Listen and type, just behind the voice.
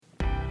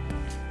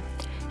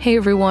Hey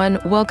everyone,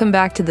 welcome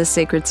back to the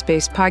Sacred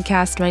Space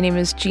podcast. My name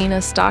is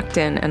Gina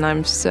Stockton, and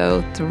I'm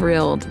so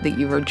thrilled that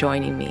you are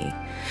joining me.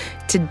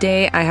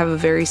 Today, I have a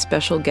very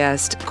special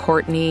guest,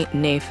 Courtney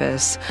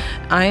Nafus.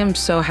 I am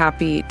so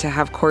happy to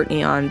have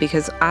Courtney on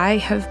because I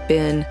have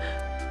been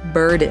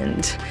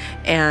burdened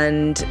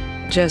and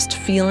just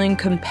feeling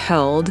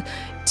compelled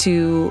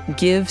to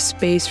give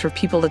space for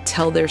people to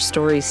tell their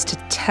stories, to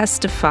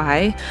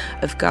testify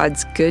of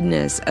God's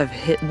goodness, of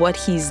what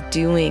He's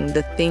doing,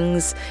 the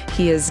things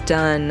He has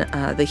done,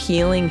 the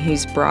healing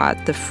He's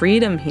brought, the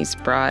freedom He's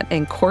brought.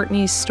 And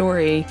Courtney's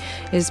story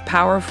is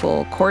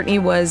powerful. Courtney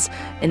was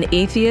an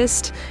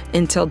atheist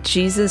until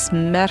Jesus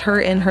met her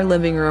in her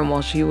living room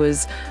while she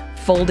was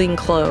folding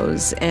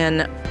clothes.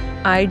 And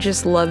I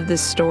just love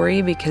this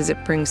story because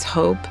it brings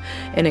hope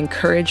and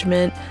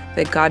encouragement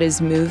that God is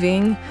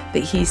moving, that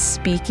He's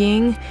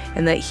speaking,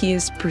 and that He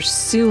is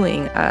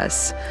pursuing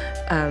us.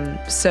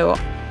 So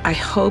I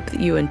hope that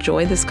you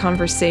enjoy this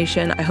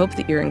conversation. I hope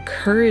that you're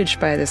encouraged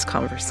by this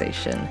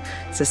conversation.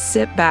 So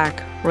sit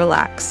back,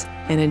 relax,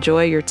 and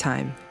enjoy your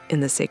time in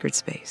the sacred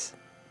space.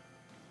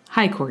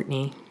 Hi,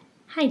 Courtney.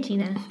 Hi,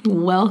 Gina.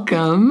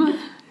 Welcome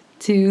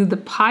to the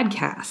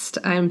podcast.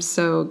 I'm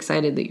so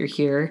excited that you're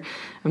here.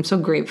 I'm so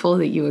grateful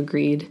that you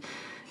agreed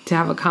to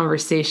have a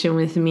conversation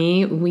with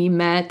me. We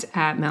met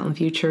at Mountain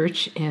View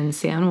Church in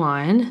San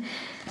Juan,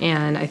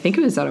 and I think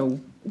it was at a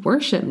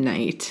worship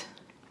night.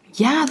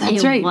 Yeah,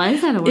 that's right. It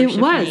was at a worship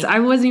night. It was. I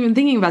wasn't even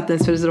thinking about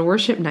this, but it was at a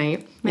worship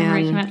night. Remember,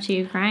 I came up to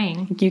you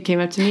crying. You came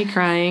up to me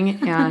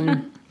crying,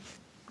 and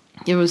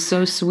it was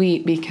so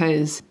sweet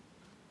because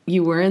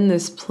you were in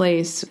this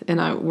place, and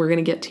we're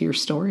going to get to your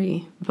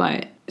story,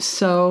 but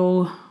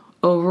so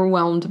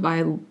overwhelmed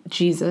by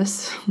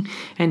Jesus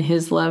and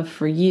His love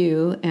for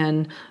you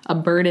and a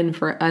burden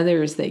for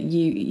others that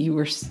you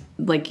were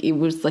like, it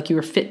was like you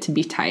were fit to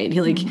be tied.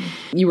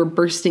 You were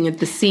bursting at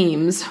the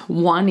seams,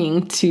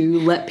 wanting to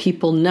let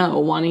people know,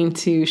 wanting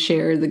to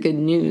share the good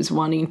news,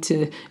 wanting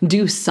to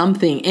do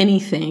something,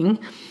 anything,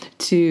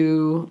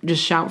 to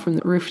just shout from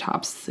the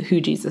rooftops who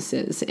Jesus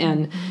is.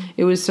 And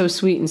it was so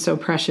sweet and so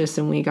precious,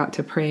 and we got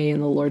to pray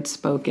and the Lord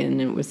spoke,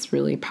 and it was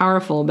really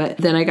powerful. But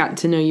then I got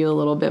to know you a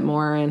little bit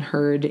more and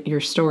heard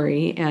your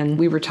story, and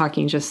we were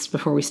talking just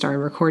before we started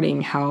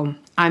recording how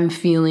I'm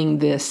feeling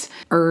this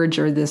urge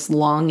or this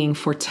longing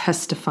for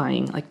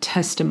testifying, like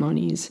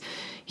testimonies,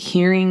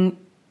 hearing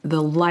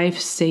the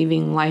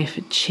life-saving,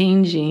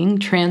 life-changing,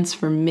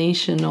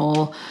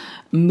 transformational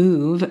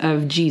move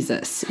of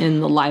Jesus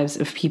in the lives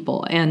of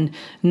people. And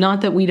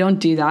not that we don't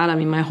do that. I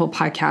mean, my whole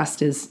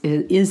podcast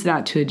is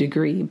that to a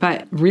degree,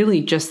 but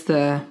really just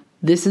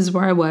this is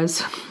where I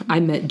was. I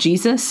met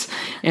Jesus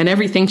and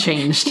everything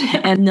changed.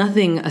 And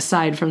nothing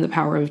aside from the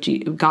power of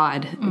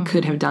God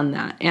could have done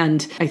that.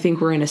 And I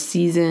think we're in a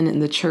season in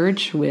the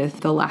church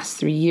with the last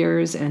 3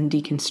 years and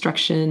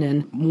deconstruction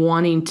and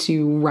wanting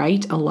to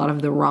right a lot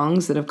of the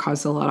wrongs that have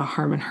caused a lot of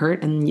harm and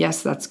hurt. And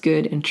yes, that's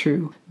good and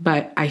true.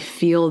 But I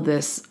feel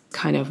this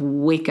kind of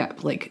wake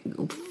up, like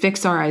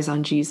fix our eyes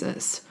on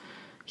Jesus.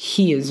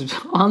 He is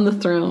on the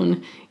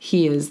throne.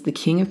 He is the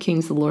King of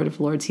Kings, the Lord of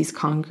Lords. He's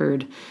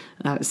conquered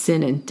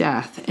sin and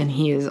death, and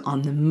He is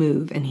on the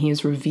move, and He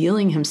is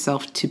revealing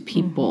Himself to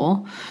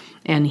people,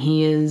 and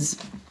He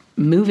is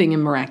moving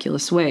in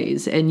miraculous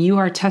ways, and you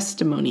are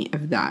testimony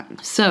of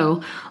that.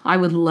 So I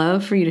would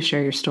love for you to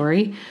share your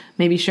story,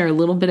 maybe share a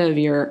little bit of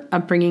your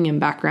upbringing and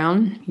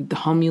background, the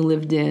home you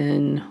lived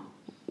in,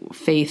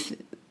 faith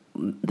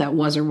that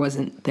was or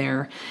wasn't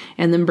there,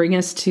 and then bring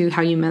us to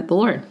how you met the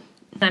Lord.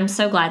 I'm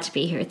so glad to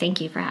be here.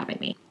 Thank you for having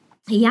me.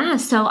 Yeah,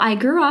 so I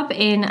grew up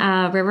in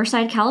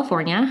Riverside,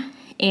 California,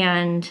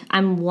 and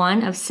I'm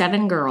one of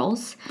 7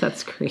 girls.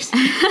 That's crazy.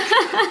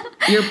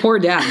 Your poor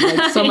dad,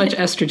 like so much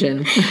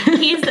estrogen.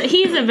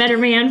 He's a better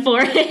man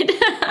for it.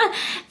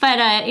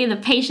 But the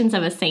patience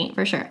of a saint,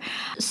 for sure.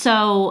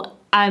 So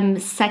I'm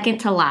second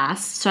to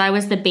last. So I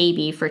was the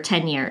baby for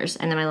 10 years,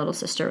 and then my little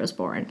sister was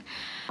born.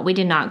 We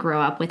did not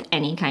grow up with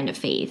any kind of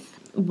faith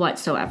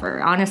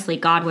whatsoever. Honestly,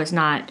 God was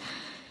not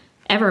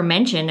ever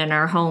mentioned in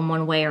our home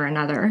one way or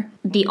another.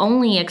 The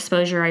only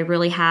exposure I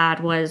really had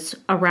was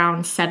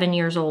around 7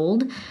 years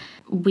old.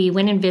 We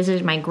went and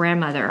visited my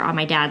grandmother on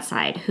my dad's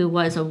side, who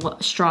was a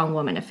strong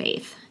woman of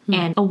faith,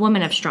 and a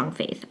woman of strong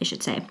faith, I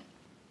should say.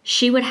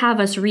 She would have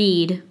us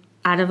read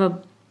out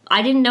of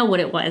I didn't know what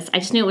it was. I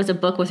just knew it was a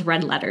book with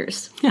red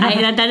letters.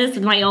 That is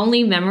my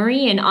only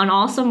memory. And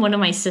also one of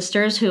my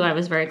sisters who I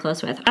was very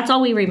close with. That's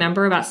all we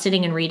remember about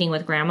sitting and reading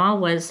with Grandma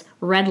was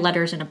red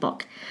letters in a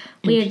book.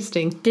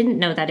 Interesting. Didn't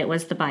know that it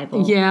was the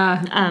Bible.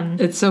 Yeah.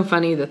 It's so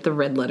funny that the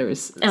red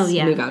letters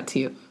move out to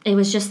you. It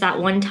was just that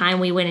one time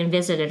we went and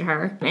visited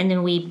her, and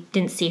then we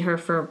didn't see her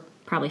for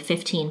probably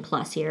 15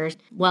 plus years,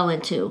 well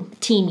into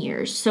teen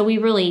years. So we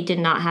really did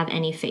not have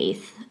any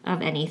faith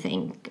of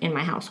anything in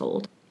my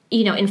household.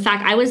 You know, in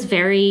fact,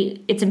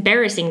 it's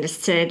embarrassing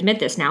to admit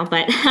this now,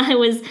 but I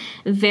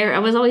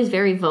was always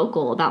very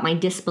vocal about my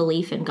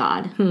disbelief in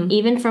God,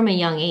 even from a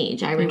young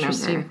age, I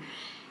remember.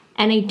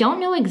 And I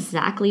don't know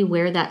exactly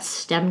where that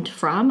stemmed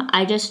from.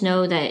 I just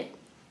know that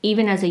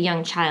even as a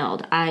young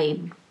child, I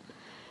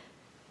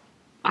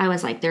I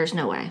was like, there's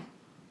no way.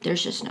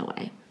 There's just no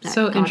way.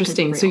 So God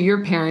interesting. So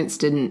your parents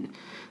didn't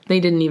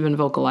even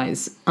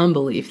vocalize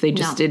unbelief. They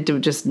just it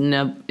was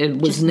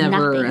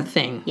never nothing. A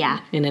thing.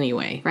 Yeah. In any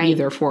way, right.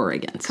 Either for or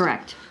against.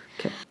 Correct.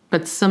 Okay.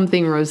 But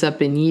something rose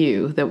up in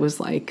you that was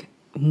like,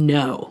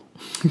 no.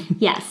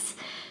 Yes.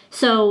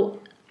 So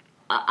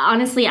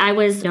honestly, I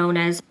was known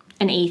as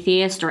an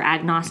atheist or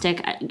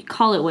agnostic.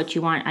 Call it what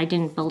you want. I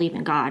didn't believe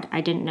in God.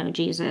 I didn't know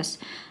Jesus.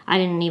 I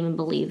didn't even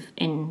believe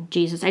in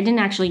Jesus. I didn't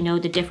actually know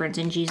the difference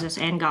in Jesus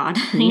and God.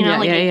 I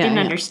didn't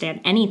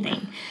understand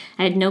anything.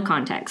 I had no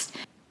context.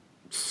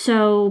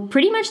 So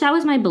pretty much that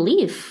was my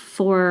belief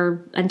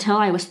until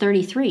I was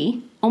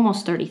 33,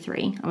 almost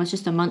 33. I was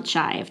just a month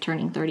shy of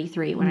turning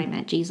 33 when I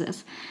met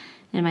Jesus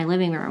in my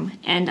living room.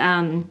 And,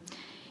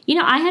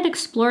 I had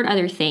explored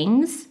other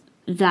things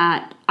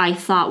that I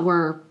thought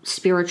were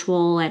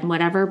spiritual and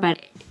whatever,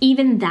 but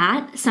even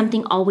that,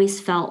 something always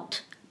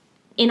felt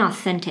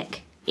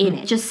inauthentic in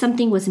it. Just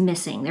something was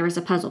missing. There was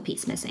a puzzle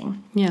piece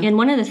missing. Yeah. And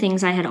one of the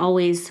things I had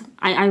always,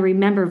 I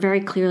remember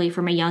very clearly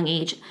from a young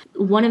age,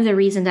 one of the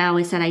reasons I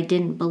always said I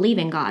didn't believe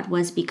in God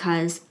was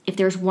because if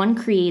there's one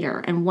creator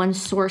and one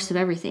source of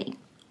everything,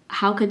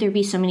 how could there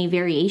be so many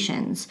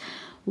variations?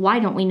 Why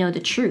don't we know the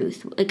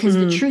truth? Because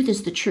the truth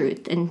is the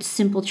truth, and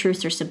simple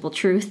truths are simple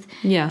truth.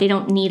 Yeah. They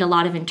don't need a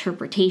lot of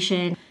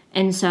interpretation.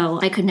 And so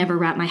I could never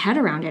wrap my head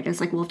around it. It's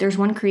like, well, if there's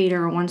one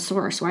creator or one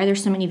source, why are there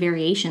so many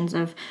variations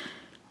of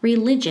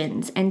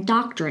religions and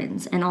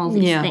doctrines and all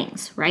these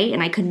things, right?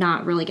 And I could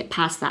not really get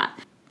past that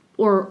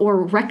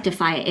or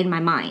rectify it in my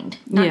mind.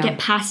 Not get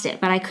past it,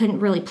 but I couldn't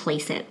really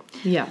place it.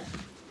 Yeah.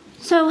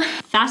 So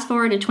fast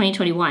forward to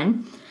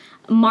 2021,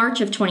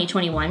 March of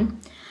 2021,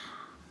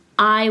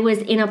 I was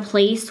in a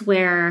place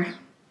where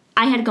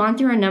I had gone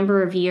through a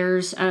number of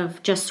years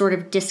of just sort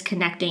of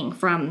disconnecting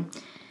from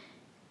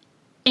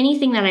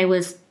anything that I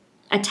was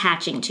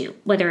attaching to,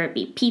 whether it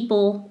be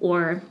people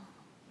or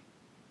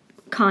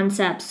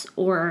concepts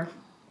or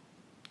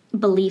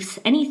beliefs,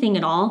 anything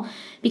at all,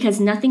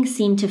 because nothing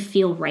seemed to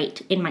feel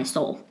right in my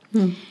soul.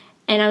 And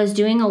I was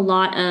doing a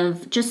lot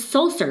of just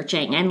soul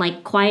searching and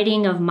like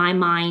quieting of my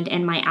mind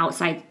and my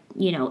outside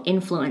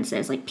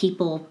influences, like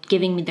people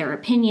giving me their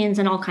opinions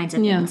and all kinds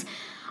of things.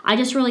 I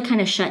just really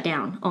kind of shut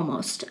down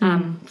almost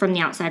from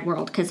the outside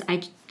world because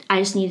I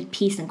just needed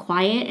peace and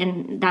quiet,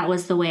 and that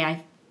was the way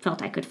I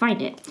felt I could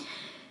find it.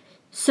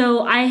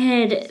 So I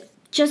had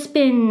just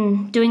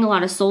been doing a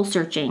lot of soul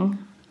searching,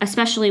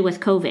 especially with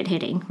COVID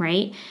hitting,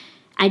 right?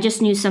 I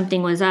just knew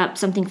something was up,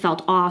 something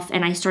felt off,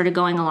 and I started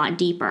going a lot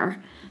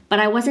deeper. But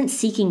I wasn't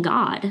seeking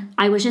God.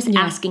 I was just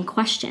asking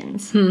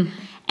questions.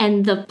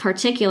 And the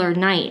particular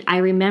night, I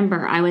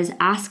remember I was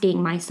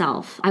asking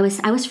myself, I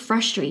was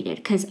frustrated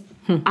because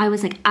I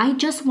was like, I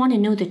just want to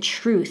know the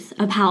truth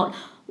about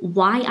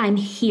why I'm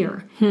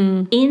here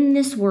in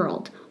this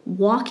world,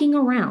 walking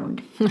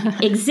around,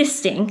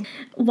 existing.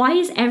 Why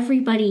is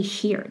everybody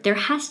here? There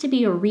has to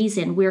be a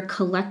reason we're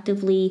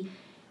collectively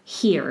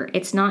here.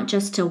 It's not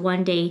just to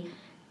one day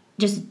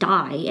just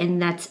die and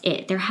that's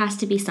it. There has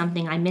to be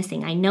something I'm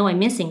missing. I know I'm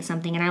missing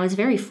something, and I was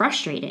very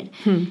frustrated.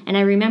 And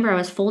I remember I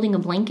was folding a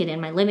blanket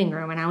in my living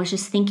room, and I was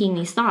just thinking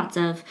these thoughts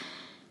of,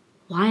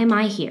 why am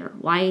I here?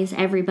 Why is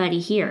everybody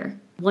here?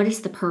 What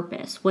is the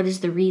purpose? What is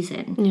the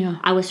reason? Yeah.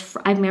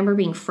 I remember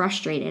being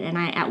frustrated, and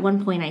at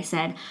one point I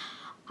said,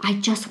 I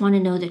just want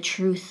to know the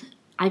truth.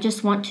 I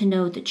just want to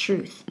know the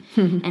truth.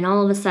 And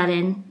all of a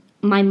sudden,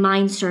 my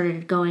mind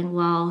started going,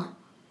 well,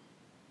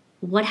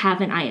 what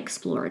haven't I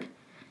explored?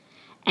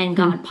 And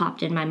God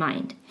popped in my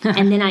mind.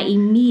 And then I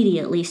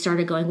immediately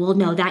started going, well,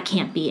 no, that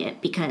can't be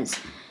it, because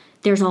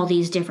there's all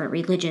these different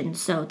religions,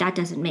 so that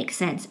doesn't make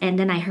sense. And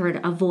then I heard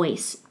a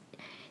voice,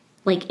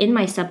 like in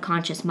my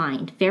subconscious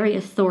mind, very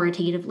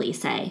authoritatively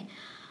say,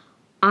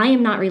 I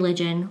am not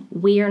religion.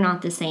 We are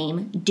not the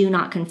same. Do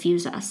not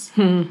confuse us.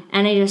 And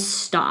I just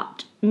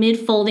stopped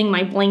mid-folding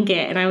my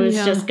blanket, and I was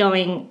just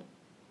going,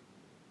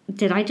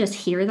 did I just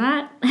hear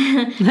that?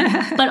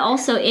 But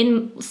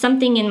also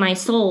something in my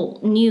soul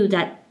knew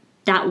that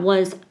I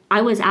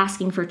was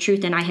asking for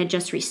truth, and I had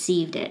just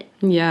received it.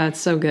 Yeah, it's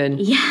so good.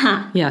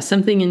 Yeah. Yeah,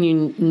 something in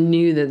you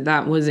knew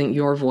that wasn't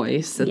your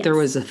voice, that there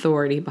was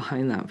authority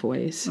behind that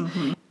voice.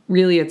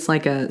 Really, it's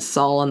like a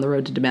Saul on the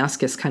road to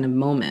Damascus kind of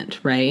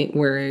moment, right?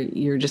 Where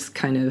you're just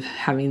kind of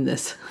having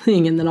this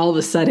thing, and then all of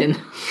a sudden,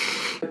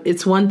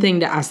 it's one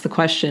thing to ask the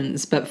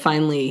questions, but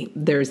finally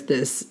there's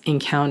this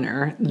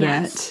encounter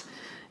that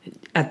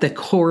at the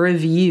core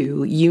of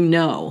you,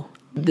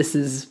 this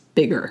is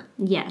bigger.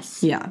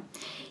 Yes. Yeah.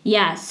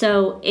 Yeah,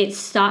 so it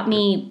stopped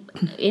me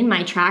in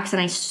my tracks,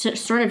 and I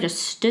sort of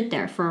just stood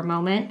there for a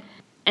moment.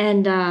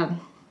 And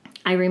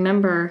I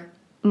remember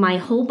my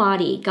whole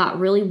body got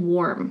really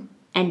warm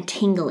and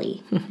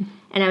tingly.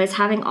 And I was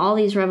having all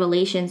these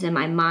revelations in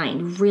my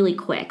mind really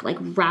quick, like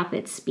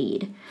rapid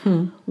speed,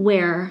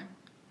 where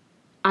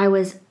it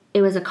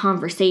was a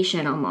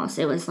conversation almost.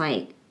 It was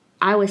like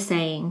I was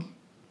saying,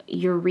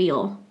 you're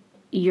real.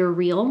 You're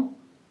real.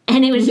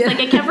 And it was just like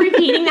I kept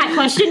repeating that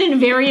question in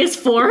various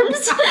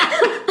forms.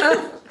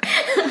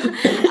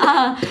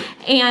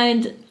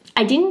 And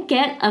I didn't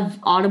get an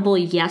audible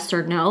yes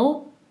or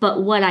no,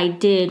 but what I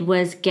did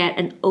was get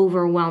an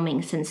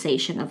overwhelming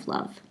sensation of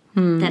love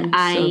that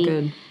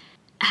I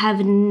have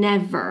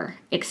never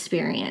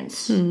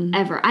experienced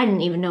ever. I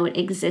didn't even know it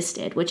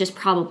existed, which is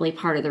probably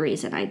part of the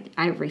reason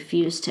I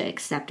refused to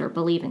accept or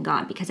believe in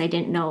God, because I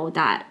didn't know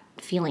that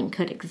feeling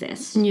could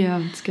exist. Yeah,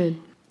 it's good.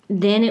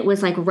 Then it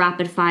was like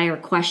rapid fire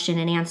question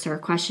and answer,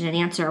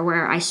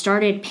 where I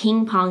started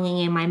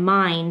ping-ponging in my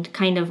mind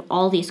kind of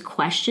all these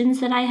questions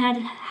that I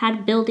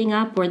had building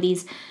up, or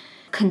these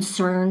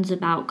concerns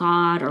about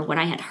God or what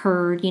I had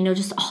heard,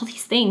 just all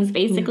these things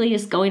basically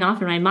just going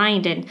off in my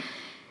mind.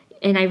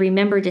 And I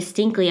remember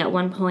distinctly at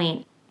one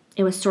point,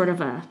 it was sort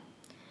of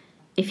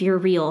if you're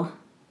real,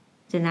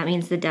 then that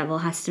means the devil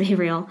has to be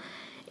real.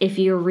 If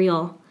you're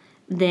real,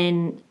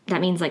 then that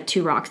means like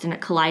two rocks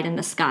didn't collide in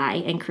the sky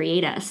and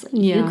create us.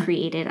 You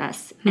created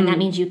us. And that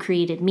means you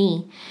created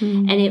me.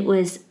 And it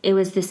was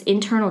this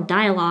internal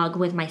dialogue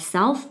with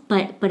myself,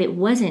 but it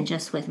wasn't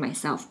just with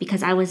myself,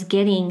 because I was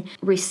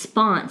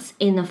response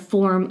in the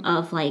form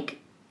of like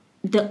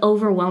the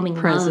overwhelming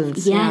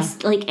presence. Love.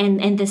 Yes. Like,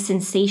 and the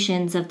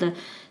sensations of the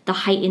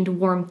heightened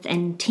warmth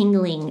and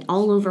tingling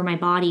all over my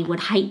body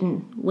would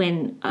heighten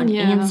when an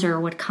answer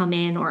would come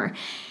in, or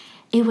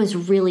it was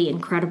really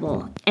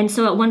incredible. And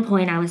so at one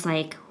point I was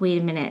like, wait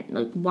a minute,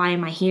 why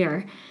am I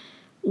here?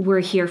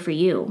 We're here for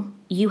you.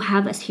 You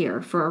have us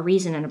here for a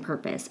reason and a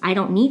purpose. I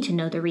don't need to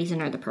know the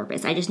reason or the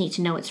purpose. I just need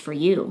to know it's for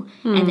you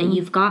and that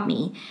you've got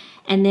me.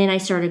 And then I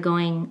started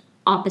going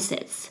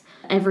opposites.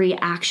 Every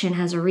action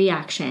has a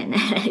reaction.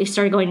 I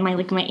started going my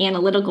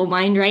analytical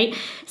mind, right?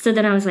 So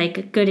then I was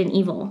like, good and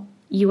evil.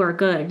 You are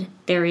good.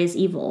 There is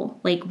evil.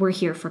 Like, we're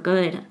here for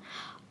good.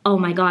 Oh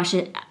my gosh.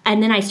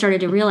 And then I started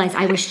to realize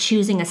I was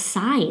choosing a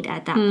side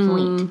at that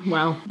point.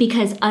 Wow.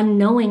 Because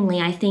unknowingly,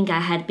 I think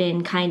I had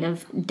been kind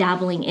of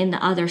dabbling in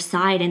the other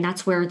side. And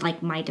that's where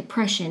like my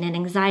depression and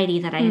anxiety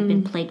that I had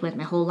been plagued with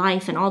my whole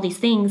life and all these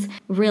things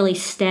really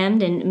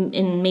stemmed.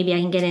 And maybe I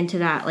can get into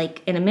that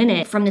like in a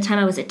minute. From the time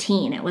I was a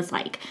teen, it was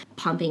like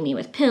pumping me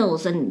with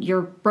pills and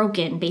you're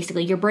broken.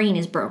 Basically, your brain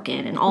is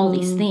broken and all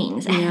these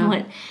things.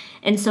 Yeah.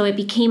 And so it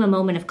became a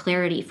moment of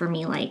clarity for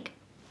me. Like,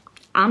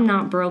 I'm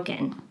not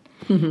broken.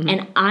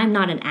 And I'm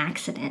not an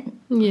accident.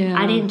 Yeah.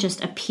 I didn't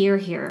just appear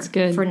here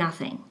for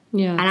nothing.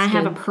 Yeah. And I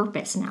have a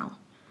purpose now.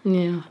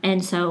 Yeah.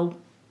 And so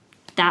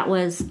that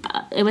was,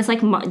 it was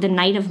like the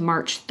night of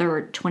March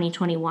 3rd,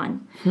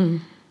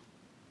 2021,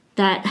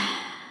 that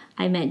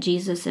I met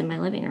Jesus in my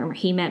living room.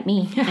 He met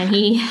me.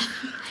 And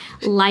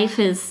life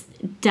has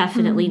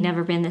definitely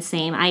never been the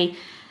same.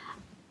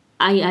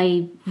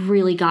 I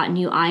really got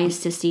new eyes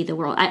to see the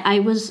world.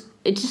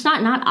 It's just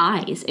not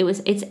eyes.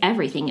 It's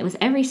everything. It was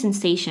every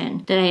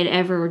sensation that I had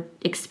ever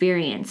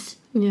experienced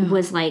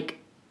was like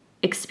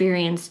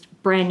experienced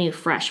brand new,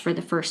 fresh for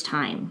the first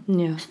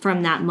time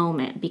from that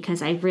moment,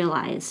 because I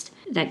realized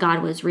that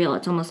God was real.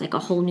 It's almost like a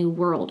whole new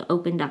world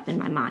opened up in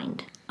my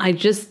mind. I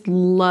just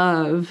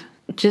love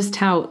just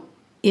how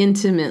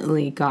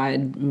intimately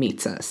God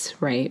meets us,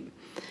 right?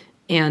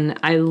 And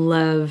I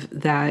love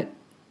that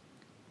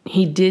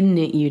He did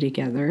knit you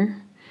together.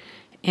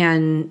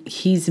 And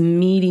He's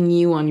meeting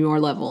you on your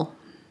level,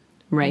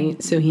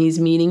 right? So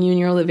He's meeting you in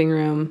your living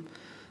room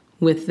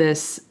with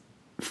this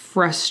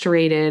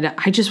frustrated,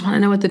 I just want to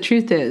know what the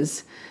truth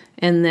is.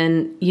 And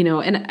then,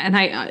 and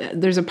I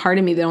there's a part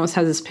of me that almost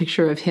has this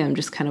picture of Him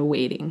just kind of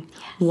waiting,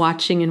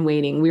 watching and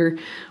waiting.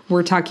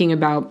 We're talking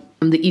about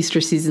the Easter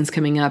season's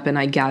coming up, and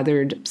I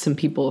gathered some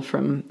people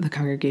from the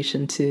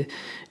congregation to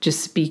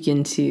just speak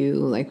into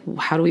like,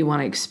 how do we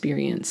want to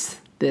experience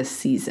this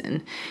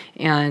season?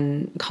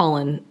 And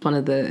Colin, one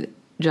of the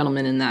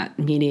gentlemen in that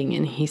meeting,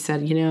 and he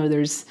said,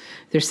 there's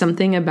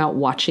something about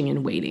watching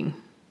and waiting.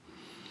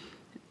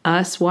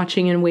 Us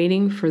watching and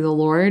waiting for the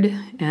Lord,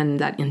 and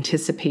that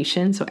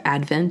anticipation. So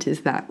Advent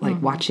is that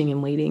like watching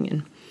and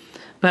waiting,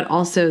 but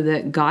also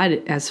that God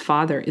as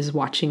Father is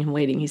watching and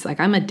waiting. He's like,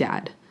 I'm a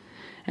dad,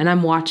 and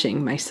I'm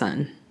watching my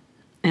son,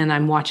 and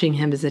I'm watching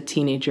him as a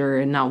teenager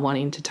and not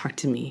wanting to talk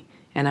to me,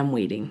 and I'm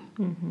waiting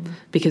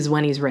because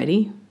when he's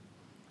ready,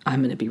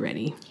 I'm going to be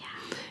ready.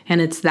 Yeah. And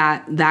it's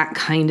that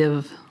kind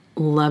of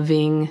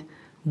loving,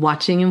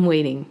 watching and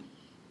waiting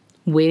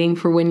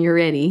for when you're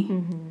ready,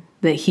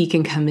 that He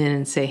can come in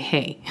and say,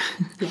 hey.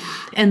 Yeah.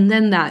 And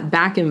then that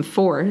back and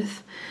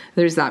forth,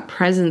 there's that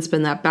presence,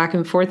 but that back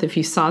and forth, if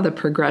you saw the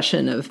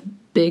progression of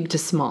big to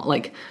small,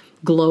 like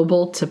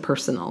global to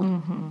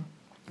personal.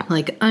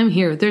 Like, I'm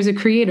here. There's a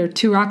creator.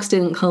 Two rocks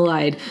didn't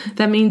collide.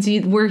 That means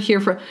we're here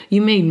for,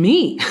 you made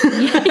me.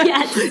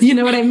 Yes. You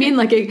know what I mean?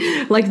 Like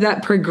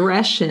that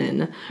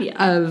progression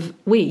of,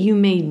 wait, you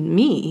made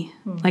me.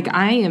 Like,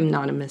 I am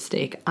not a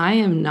mistake. I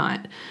am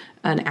not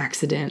an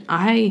accident.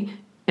 I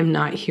am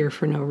not here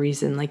for no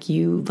reason. Like,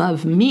 you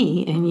love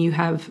me and you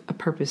have a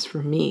purpose for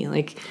me.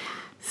 Like,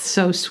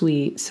 so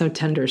sweet, so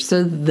tender.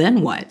 So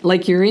then what?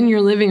 Like, you're in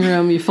your living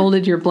room, you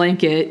folded your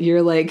blanket,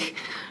 you're like,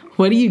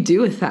 what do you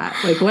do with that?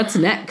 Like, what's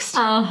next?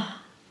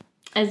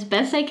 As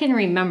best I can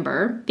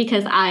remember,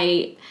 because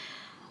I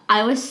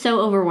was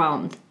so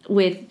overwhelmed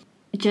with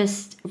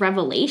just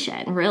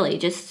revelation, really.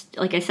 Just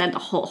like I said, the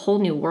whole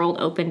new world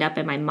opened up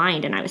in my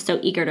mind, and I was so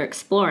eager to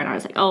explore. And I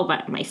was like, oh,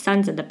 but my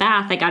son's in the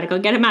bath. I got to go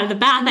get him out of the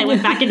bath. I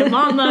went back into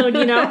mom mode,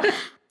 you know.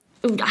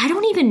 I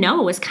don't even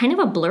know. It was kind of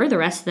a blur the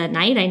rest of the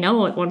night. I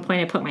know at one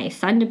point I put my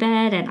son to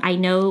bed, and I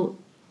know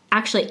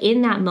actually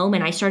in that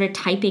moment I started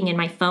typing in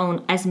my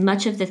phone as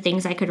much of the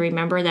things I could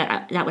remember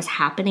that was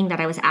happening, that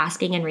I was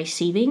asking and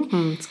receiving.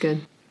 That's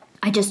good.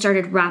 I just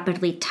started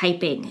rapidly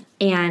typing,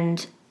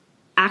 and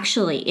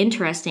actually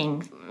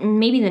interesting,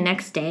 maybe the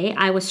next day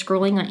I was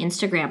scrolling on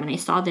Instagram and I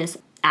saw this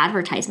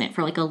advertisement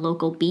for like a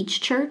local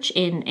beach church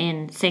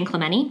in San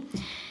Clemente.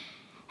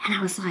 And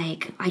I was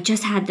like, I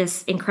just had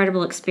this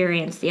incredible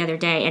experience the other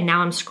day, and now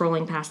I'm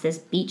scrolling past this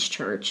beach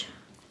church.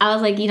 I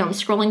was like, I'm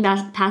scrolling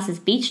past this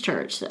beach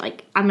church. So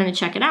like, I'm going to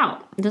check it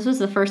out. This was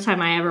the first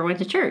time I ever went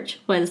to church,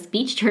 was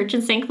beach church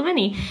in San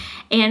Clemente.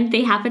 And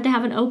they happened to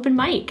have an open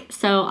mic.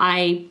 So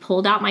I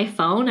pulled out my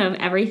phone of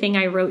everything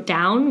I wrote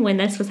down when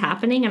this was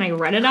happening, and I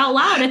read it out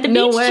loud at the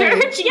beach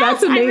church. Yes,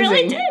 that's amazing. I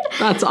really did.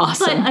 That's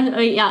awesome. But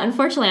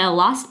unfortunately, I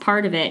lost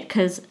part of it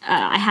because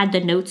I had the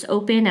notes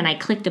open and I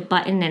clicked a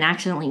button and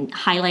accidentally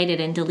highlighted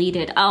and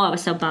deleted. Oh, I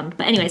was so bummed.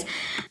 But anyways,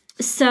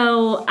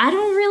 so I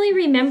don't really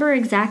remember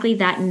exactly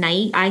that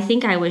night. I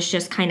think I was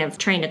just kind of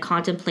trying to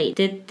contemplate,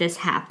 did this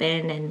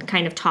happen? And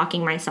kind of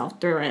talking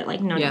myself through it. Like,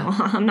 no,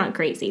 I'm not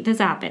crazy. This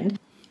happened.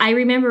 I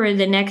remember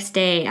the next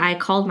day I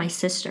called my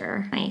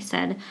sister. I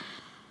said,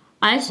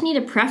 I just need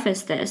to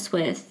preface this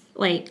with,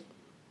 like,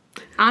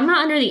 I'm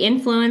not under the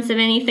influence of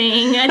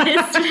anything.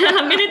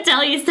 I'm going to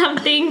tell you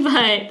something,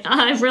 but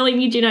I really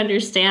need you to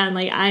understand,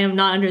 like, I am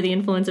not under the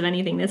influence of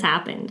anything that's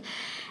happened.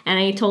 And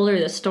I told her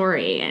the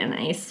story, and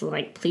I was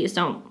like, please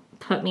don't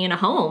put me in a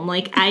home.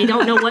 Like, I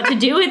don't know what to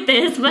do with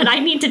this, but I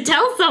need to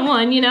tell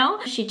someone, you know?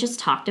 She just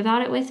talked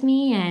about it with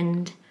me,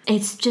 and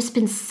it's just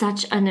been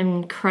such an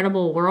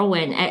incredible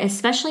whirlwind.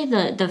 Especially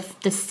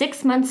the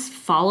 6 months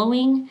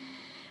following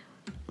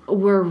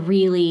were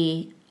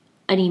really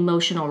an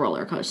emotional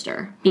roller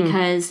coaster,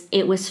 because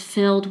it was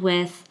filled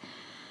with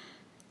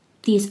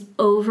these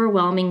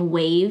overwhelming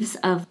waves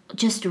of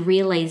just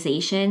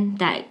realization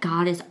that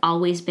God has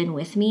always been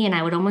with me. And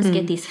I would almost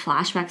get these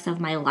flashbacks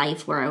of my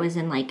life where I was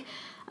in like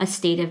a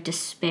state of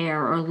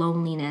despair or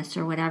loneliness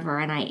or whatever.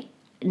 And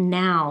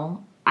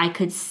now I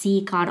could see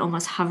God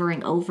almost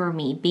hovering over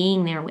me,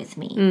 being there with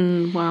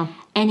me. Wow.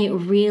 And it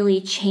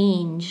really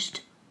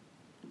changed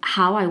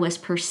how I was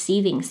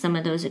perceiving some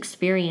of those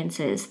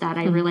experiences that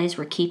I realized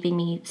were keeping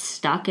me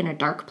stuck in a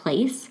dark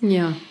place.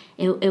 Yeah.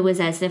 It was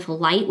as if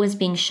light was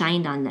being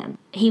shined on them.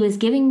 He was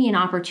giving me an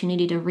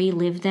opportunity to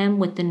relive them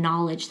with the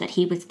knowledge that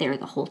he was there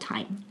the whole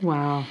time.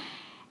 Wow.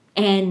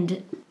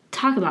 And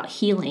talk about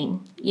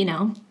healing,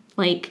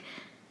 like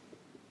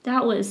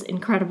that was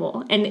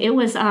incredible. And it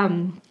was,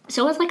 so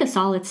it was like a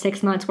solid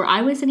 6 months where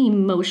I was an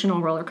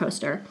emotional roller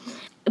coaster,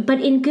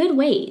 but in good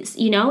ways,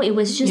 it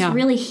was just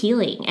really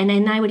healing. And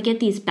then I would get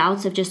these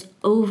bouts of just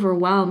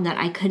overwhelmed that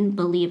I couldn't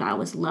believe I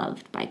was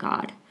loved by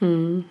God.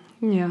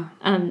 Yeah.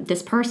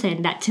 This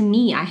person that to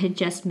me I had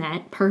just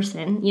met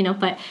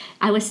but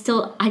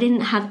I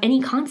didn't have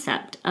any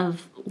concept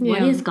of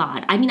what is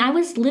God. I mean, I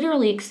was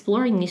literally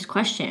exploring these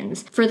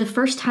questions for the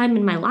first time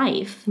in my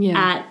life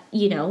at,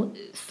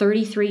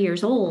 33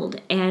 years old.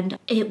 And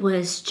it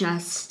was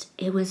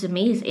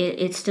amazing.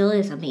 It still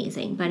is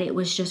amazing, but it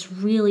was just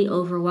really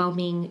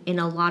overwhelming in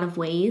a lot of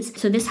ways.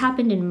 So this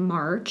happened in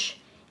March.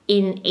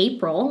 In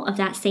April of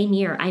that same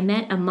year, I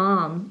met a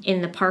mom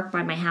in the park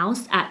by my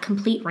house at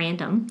complete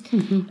random.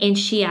 And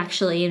she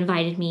actually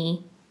invited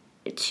me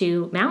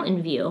to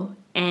Mountain View.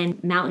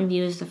 And Mountain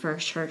View is the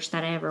first church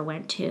that I ever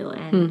went to.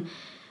 And,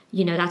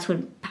 that's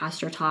when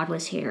Pastor Todd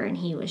was here, and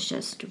he was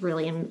just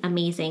really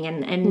amazing.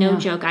 And no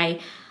joke,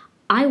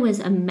 I was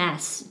a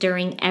mess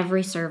during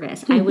every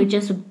service. I would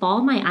just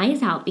bawl my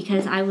eyes out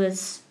because I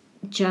was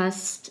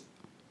just,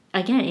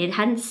 again, it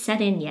hadn't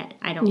set in yet,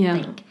 I don't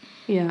think.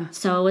 Yeah.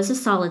 So it was a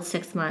solid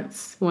 6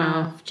 months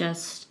of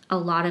just a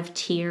lot of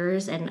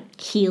tears and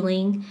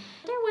healing.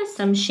 There was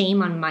some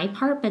shame on my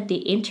part, but the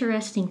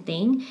interesting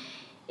thing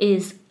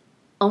is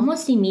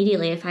almost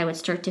immediately if I would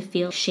start to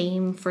feel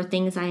shame for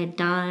things I had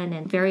done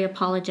and very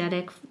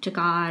apologetic to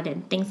God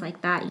and things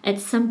like that, at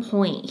some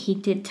point he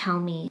did tell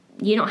me,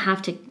 you don't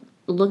have to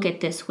look at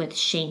this with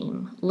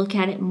shame. Look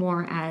at it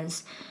more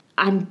as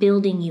I'm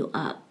building you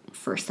up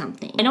for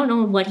something. I don't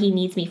know what he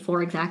needs me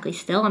for exactly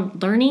still. I'm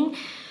learning.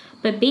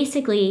 But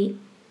basically,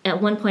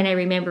 at one point I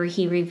remember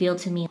he revealed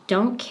to me,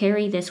 don't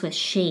carry this with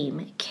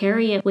shame.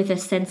 Carry it with a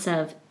sense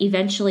of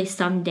eventually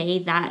someday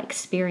that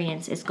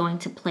experience is going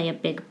to play a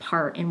big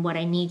part in what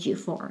I need you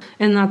for.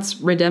 And that's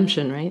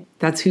redemption, right?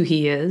 That's who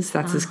he is.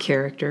 That's his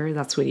character.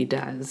 That's what he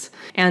does.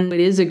 And it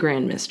is a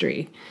grand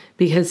mystery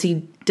because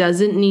he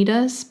doesn't need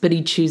us, but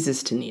he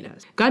chooses to need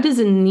us. God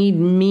doesn't need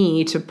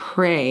me to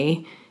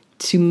pray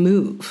to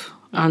move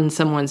on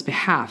someone's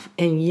behalf.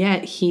 And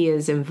yet he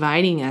is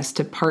inviting us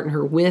to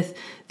partner with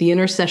the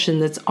intercession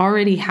that's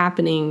already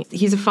happening.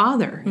 He's a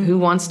father who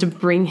wants to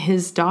bring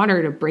his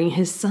daughter, to bring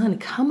his son.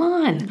 Come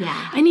on.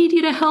 Yeah. I need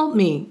you to help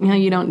me. No,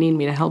 you don't need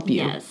me to help you,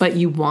 Yes. but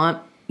you want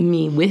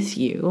me with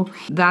you.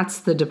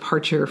 That's the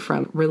departure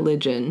from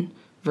religion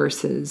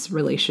versus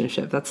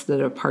relationship. That's the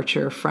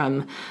departure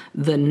from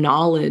the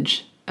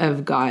knowledge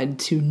of God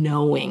to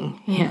knowing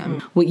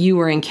him. What you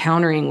were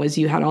encountering was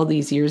you had all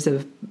these years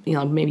of,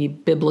 maybe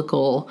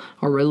biblical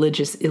or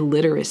religious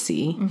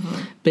illiteracy,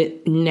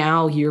 but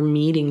now you're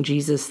meeting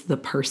Jesus, the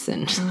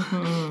person,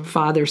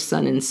 Father,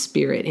 Son, and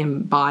Spirit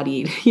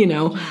embodied,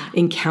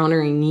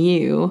 encountering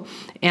you.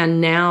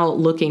 And now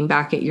looking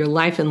back at your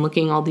life and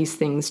looking all these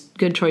things,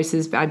 good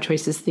choices, bad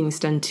choices, things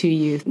done to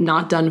you,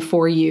 not done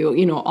for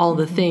you, all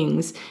the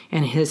things,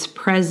 and his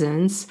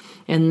presence,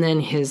 and then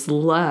his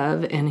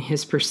love and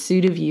his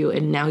pursuit of you.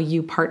 And now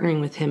you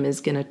partnering with him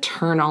is going to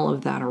turn all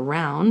of that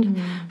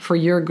around for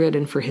your good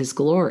and for his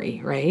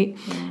glory, right?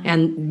 Yeah.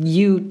 And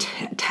you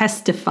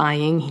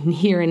testifying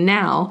here and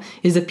now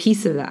is a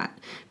piece of that,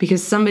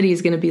 because somebody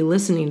is going to be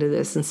listening to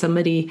this and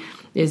somebody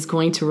is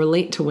going to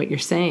relate to what you're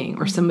saying,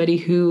 or somebody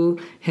who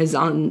has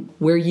on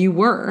where you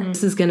were.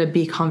 This is going to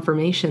be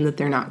confirmation that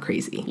they're not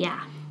crazy.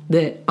 Yeah.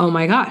 That, oh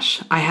my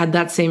gosh, I had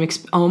that same,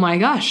 oh my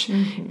gosh,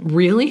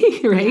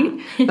 really? Right?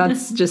 Yeah.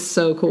 That's just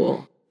so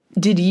cool.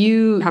 Did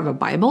you have a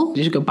Bible?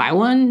 Did you go buy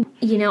one?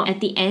 At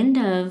the end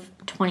of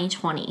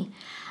 2020,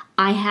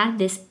 I had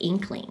this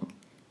inkling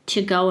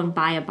to go and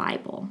buy a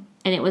Bible.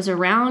 And it was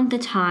around the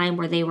time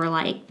where they were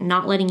like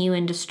not letting you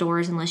into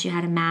stores unless you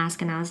had a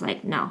mask. And I was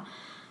like, no,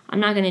 I'm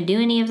not going to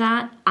do any of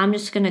that. I'm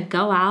just going to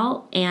go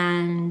out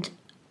and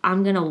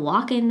I'm going to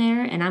walk in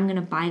there and I'm going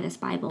to buy this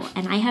Bible.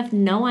 And I have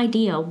no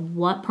idea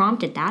what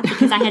prompted that,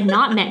 because I had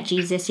not met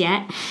Jesus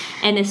yet.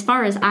 And as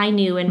far as I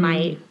knew in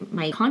my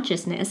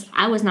consciousness,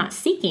 I was not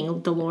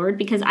seeking the Lord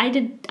because I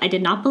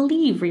did not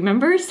believe,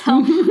 remember?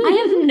 So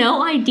I have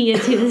no idea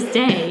to this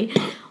day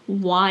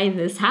why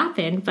this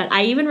happened. But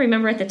I even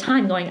remember at the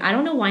time going, I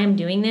don't know why I'm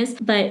doing this,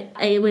 but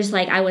it was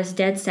like I was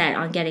dead set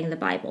on getting the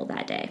Bible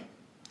that day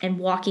and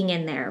walking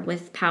in there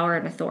with power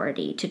and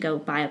authority to go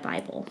buy a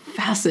Bible.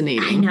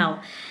 Fascinating. I know.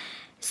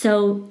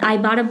 So I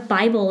bought a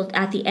Bible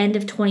at the end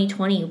of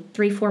 2020,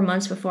 3-4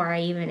 months before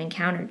I even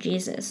encountered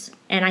Jesus.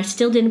 And I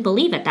still didn't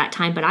believe at that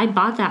time, but I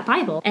bought that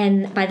Bible.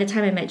 And by the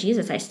time I met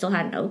Jesus, I still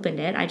hadn't opened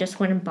it. I just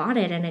went and bought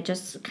it, and it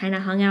just kind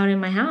of hung out in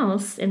my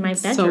house, in my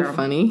bedroom. So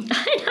funny.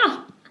 I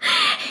know.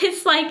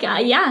 It's like,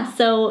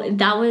 so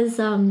that was,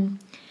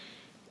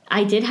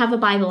 I did have a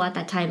Bible at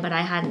that time, but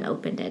I hadn't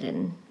opened it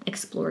and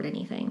explored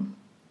anything.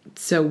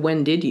 So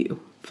when did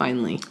you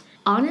finally?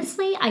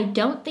 Honestly, I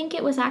don't think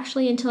it was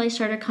actually until I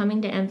started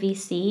coming to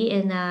MVC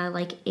in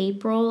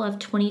April of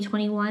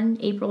 2021,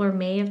 April or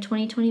May of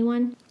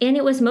 2021. And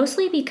it was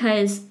mostly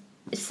because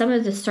some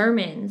of the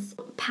sermons,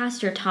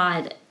 Pastor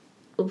Todd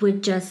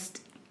would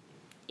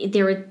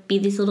there would be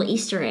these little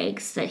Easter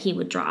eggs that he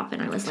would drop.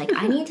 And I was like,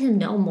 I need to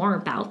know more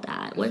about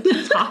that. What's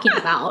he talking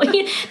about?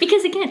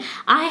 Because again,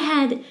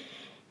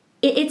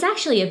 it's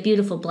actually a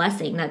beautiful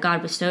blessing that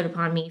God bestowed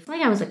upon me. It's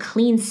like I was a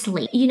clean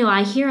slate.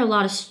 I hear a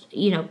lot of,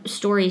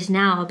 stories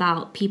now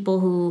about people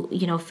who,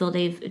 feel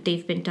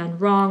they've been done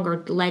wrong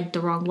or led the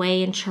wrong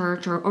way in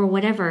church or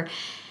whatever.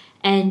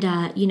 And,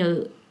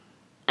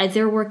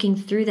 they're working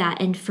through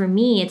that. And for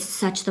me, it's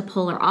such the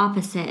polar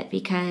opposite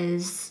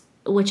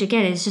which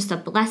again is just a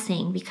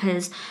blessing,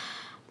 because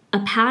a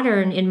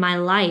pattern in my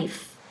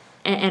life,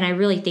 and I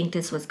really think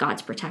this was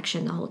God's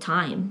protection the whole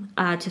time,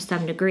 to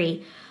some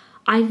degree,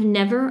 I've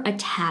never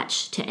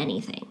attached to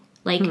anything.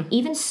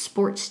 Even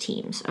sports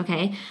teams,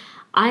 okay?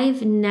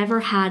 I've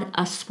never had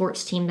a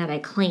sports team that I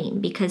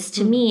claim, because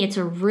to me, it's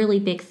a really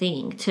big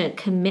thing to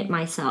commit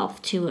myself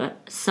to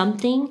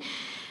something.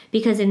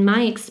 Because in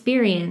my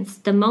experience,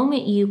 the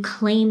moment you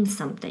claim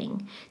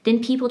something,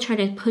 then people try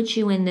to put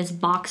you in this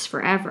box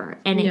forever.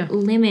 And it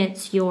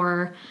limits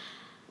your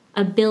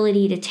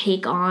ability to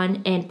take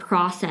on and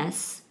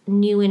process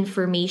new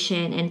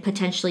information and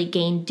potentially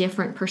gain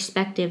different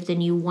perspective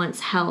than you once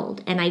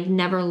held. And I've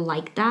never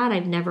liked that.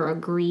 I've never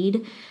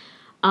agreed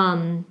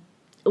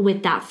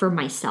with that for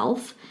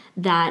myself,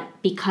 that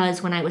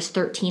because when I was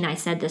 13 I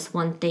said this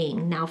one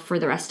thing, now for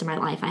the rest of my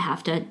life I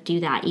have to do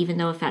that, even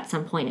though if at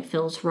some point it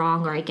feels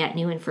wrong or I get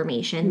new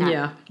information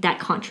that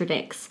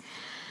contradicts.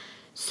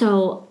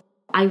 So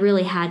I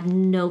really had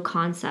no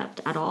concept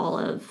at all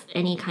of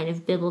any kind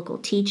of biblical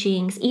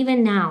teachings.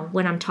 Even now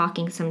when I'm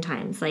talking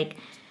sometimes,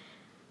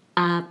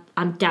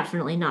 I'm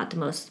definitely not the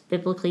most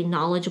biblically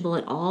knowledgeable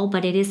at all,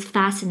 but it is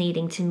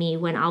fascinating to me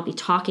when I'll be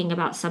talking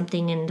about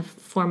something in the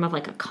form of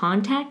a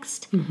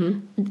context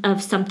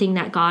of something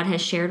that God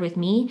has shared with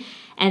me.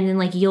 And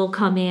then you'll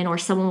come in, or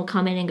someone will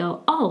come in and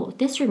go, oh,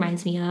 this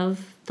reminds me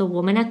of the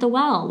woman at the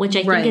well, which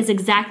I think is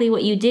exactly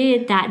what you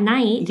did that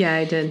night. Yeah,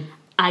 I did.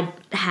 I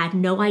had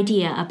no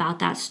idea about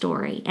that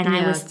story. And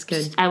that's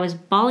good. I was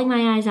bawling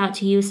my eyes out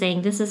to you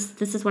saying, this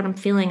is what I'm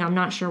feeling. I'm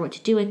not sure what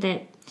to do with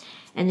it.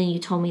 And then you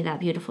told me that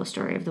beautiful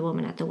story of the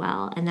woman at the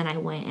well. And then I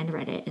went and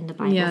read it in the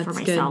Bible for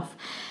myself.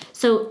 Good.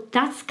 So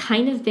that's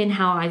kind of been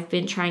how I've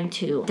been trying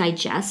to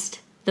digest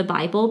the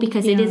Bible,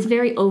 because it is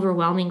very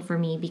overwhelming for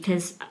me,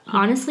 because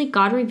honestly,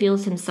 God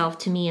reveals himself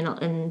to me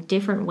in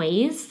different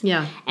ways.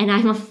 Yeah. And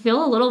I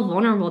feel a little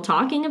vulnerable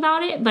talking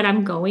about it, but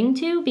I'm going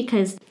to,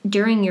 because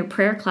during your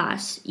prayer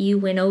class, you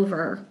went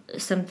over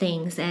some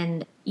things,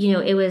 and,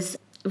 it was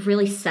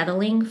really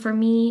settling for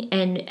me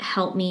and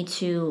helped me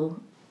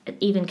to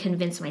even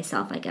convince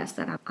myself, I guess,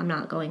 that I'm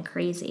not going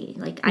crazy.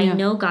 Like, I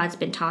know God's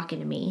been talking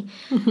to me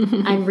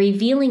and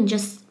revealing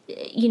just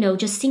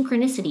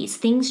synchronicities.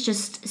 Things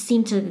just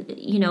seem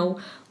to,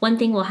 one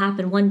thing will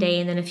happen one day,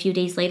 and then a few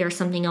days later,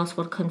 something else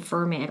will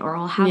confirm it, or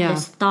I'll have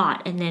this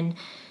thought, and then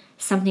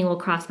something will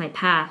cross my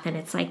path. And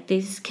it's like,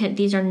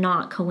 these are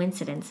not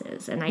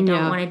coincidences. And I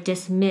don't want to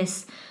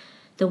dismiss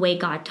the way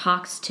God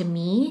talks to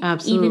me.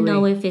 Absolutely. Even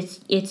though if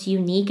it's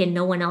unique and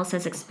no one else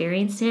has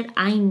experienced it,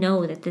 I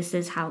know that this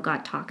is how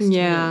God talks to me.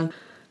 Yeah.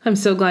 I'm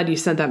so glad you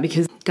said that,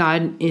 because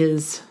God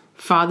is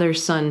Father,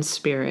 Son,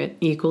 Spirit,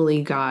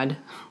 equally God,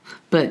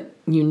 but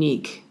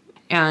unique.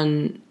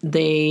 And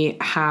they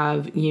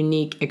have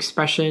unique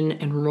expression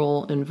and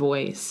role and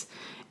voice.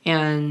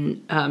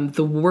 And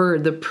the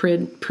word, the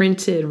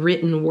printed,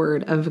 written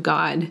word of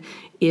God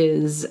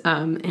is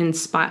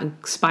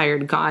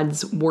inspired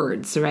God's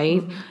words,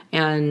 right?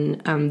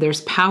 Mm-hmm. And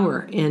there's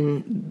power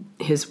in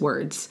his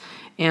words.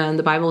 And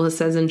the Bible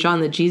says in John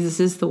that Jesus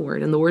is the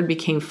Word, and the Word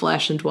became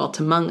flesh and dwelt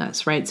among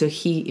us, right? So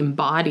he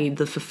embodied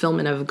the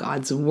fulfillment of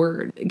God's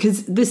Word.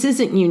 Because this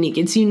isn't unique.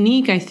 It's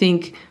unique, I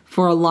think,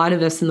 for a lot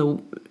of us in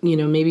the,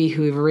 maybe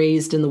who have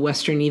raised in the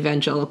Western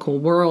evangelical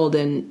world,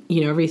 and,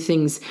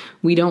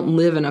 we don't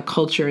live in a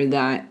culture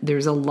that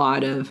there's a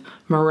lot of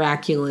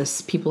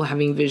miraculous people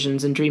having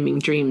visions and dreaming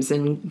dreams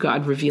and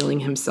God revealing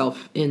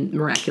himself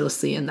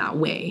miraculously in that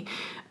way.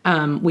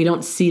 We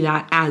don't see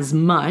that as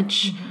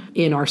much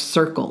in our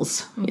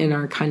circles, in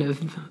our kind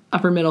of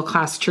upper middle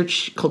class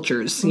church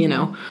cultures,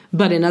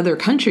 But in other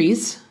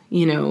countries,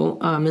 in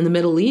the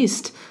Middle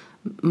East,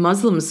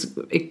 Muslims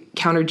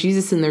encounter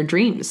Jesus in their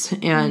dreams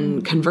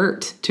and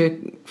convert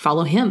to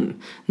follow him.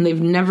 And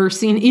they've never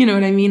seen, you know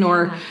what I mean?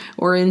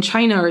 Or in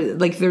China, or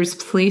like there's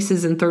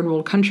places in third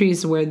world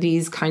countries where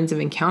these kinds of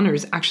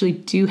encounters actually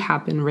do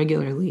happen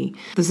regularly.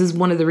 This is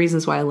one of the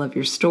reasons why I love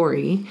your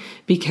story,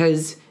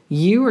 because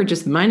you are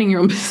just minding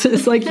your own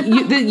business. Like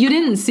you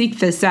didn't seek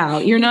this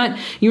out. You're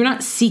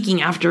not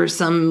seeking after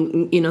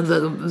some,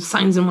 the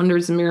signs and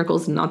wonders and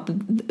miracles.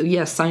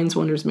 Yes, signs,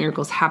 wonders,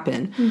 miracles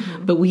happen,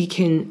 but we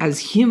can, as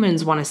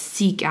humans, want to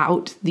seek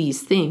out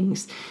these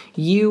things.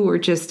 You were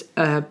just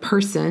a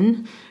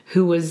person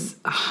who was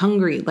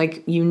hungry.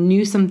 Like you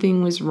knew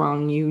something was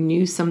wrong. You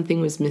knew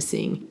something was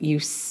missing. You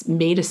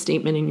made a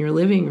statement in your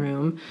living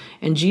room,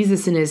 and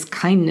Jesus, in his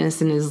kindness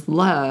and his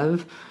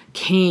love,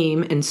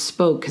 came and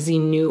spoke because he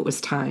knew it was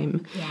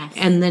time. Yes.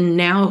 And then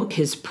now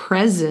his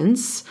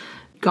presence,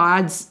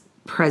 God's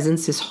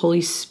presence, his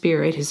Holy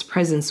Spirit, his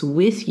presence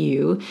with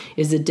you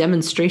is a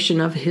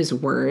demonstration of his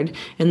word.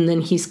 And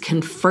then he's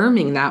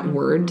confirming that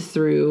word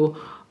through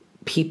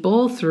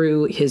people,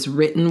 through his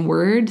written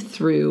word,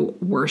 through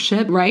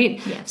worship,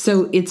 right? Yes.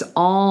 So it's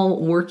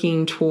all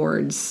working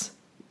towards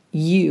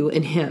you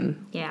and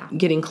him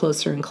getting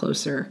closer and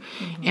closer.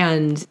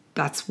 And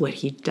that's what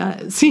he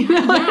does. Yeah,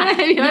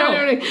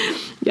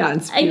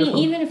 it's beautiful. I mean,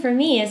 even for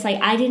me, it's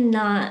like I did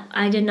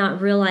not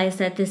realize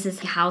that this is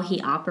how he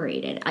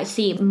operated. I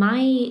see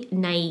my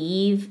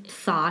naive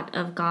thought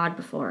of God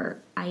before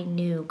I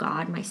knew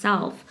God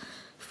myself,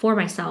 for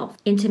myself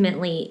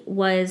intimately,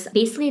 was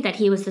basically that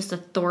he was this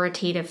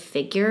authoritative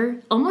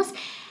figure. Almost,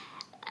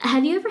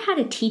 have you ever had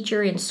a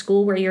teacher in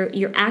school where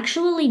you're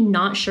actually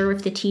not sure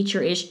if the teacher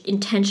is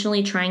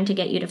intentionally trying to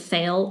get you to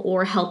fail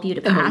or help you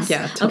to pass?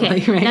 Yeah, totally,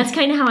 okay, right. That's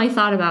kind of how I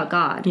thought about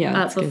God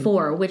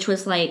before, good. Which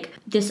was like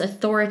this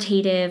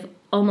authoritative,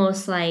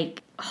 almost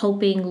like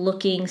hoping,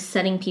 looking,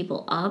 setting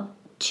people up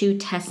to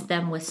test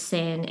them with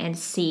sin and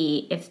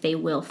see if they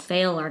will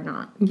fail or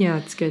not. Yeah,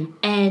 it's good.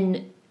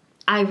 And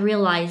I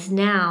realize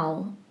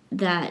now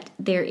that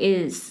there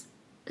is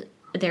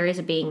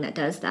a being that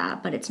does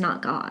that, but it's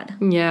not God.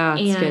 Yeah,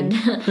 it's good.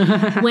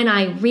 When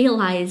I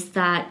realized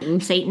that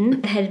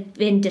Satan had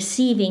been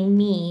deceiving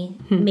me,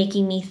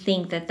 making me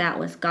think that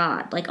was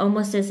God, like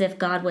almost as if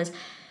God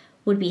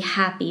would be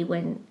happy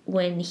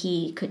when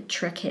he could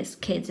trick his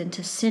kids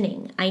into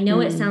sinning. I know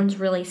it sounds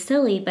really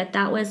silly, but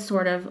that was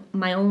sort of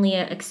my only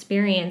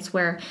experience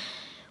where,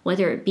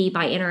 whether it be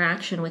by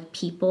interaction with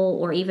people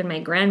or even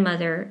my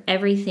grandmother,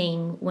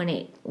 everything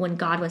when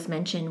God was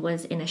mentioned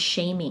was in a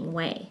shaming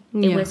way.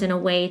 It was in a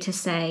way to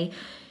say,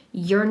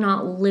 you're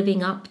not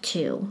living up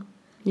to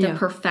the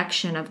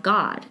perfection of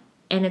God.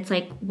 And it's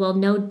like, well,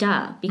 no,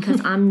 duh, because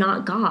I'm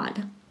not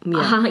God.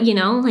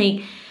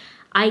 Like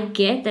I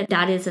get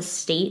that is a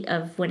state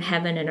of when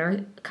heaven and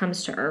earth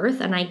comes to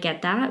earth, and I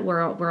get that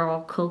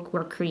we're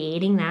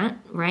creating that,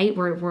 right?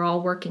 We're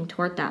all working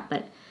toward that,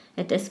 but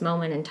at this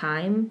moment in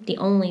time, the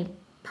only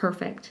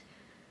perfect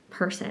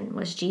person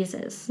was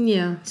Jesus.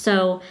 Yeah.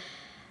 So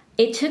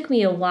it took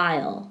me a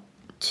while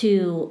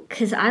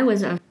because I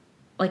was a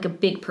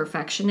big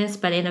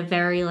perfectionist, but in a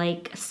very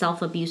like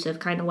self-abusive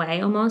kind of way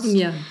almost.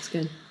 Yeah, it's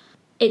good.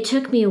 it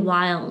took me a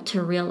while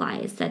to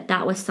realize that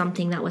that was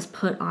something that was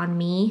put on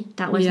me.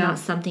 That was not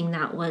something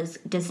that was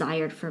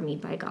desired for me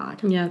by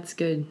God. Yeah, it's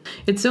good.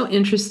 It's so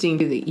interesting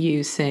that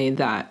you say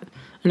that.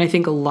 And I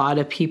think a lot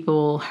of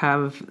people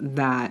have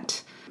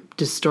that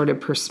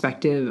distorted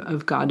perspective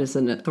of God as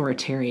an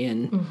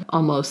authoritarian,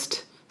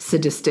 almost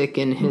sadistic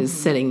in his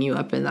setting you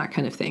up and that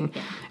kind of thing.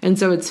 Yeah. And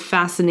so it's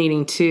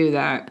fascinating, too,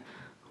 that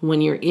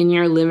when you're in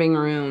your living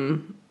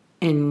room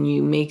and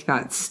you make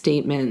that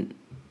statement,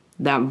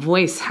 that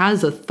voice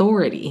has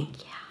authority,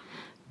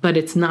 but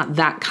it's not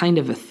that kind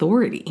of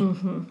authority,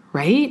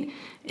 right?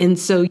 And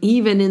so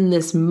even in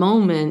this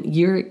moment,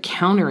 you're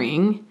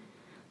countering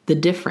the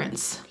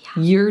difference.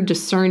 Yeah. You're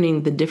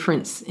discerning the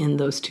difference in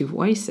those two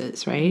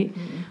voices, right?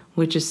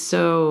 Which is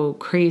so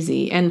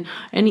crazy. And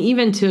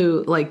even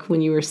to, like,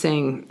 when you were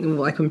saying,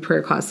 like in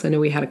prayer class, I know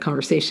we had a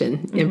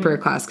conversation in prayer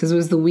class, because it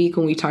was the week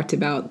when we talked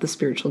about the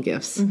spiritual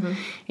gifts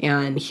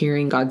and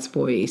hearing God's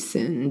voice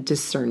and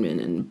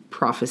discernment and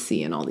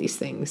prophecy and all these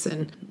things.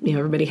 And, you know,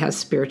 everybody has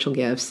spiritual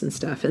gifts and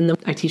stuff. And then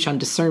I teach on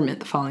discernment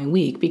the following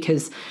week,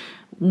 because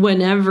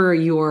whenever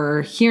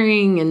you're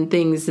hearing and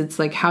things, it's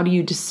like, how do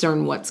you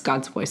discern what's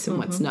God's voice and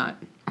what's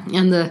not?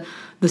 And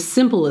the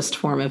simplest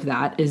form of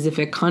that is if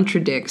it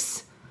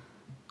contradicts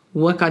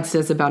what God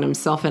says about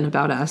himself and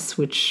about us,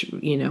 which,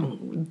 you know,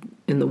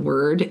 in the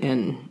word,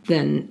 and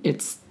then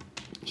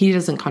he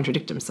doesn't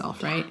contradict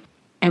himself, right?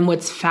 And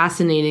what's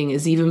fascinating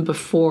is even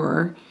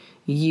before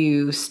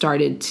you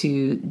started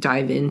to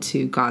dive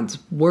into God's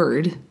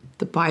word,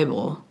 the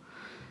Bible,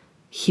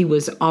 he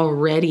was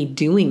already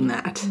doing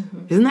that.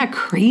 Isn't that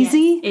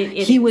crazy?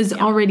 Yes, he was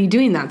already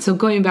doing that. So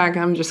going back,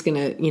 I'm just going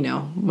to, you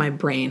know, my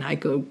brain, I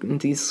go in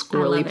these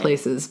squirrely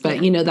places.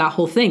 But, you know, that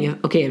whole thing,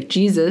 if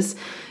Jesus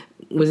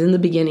was in the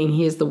beginning,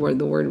 he is the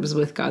Word was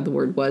with God, the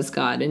Word was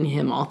God, in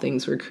him all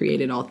things were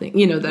created, all things,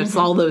 you know, that's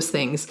all those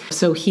things.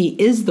 So he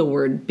is the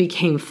Word,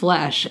 became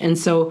flesh. And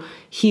so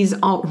he's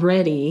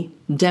already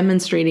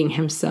demonstrating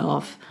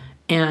himself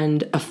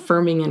and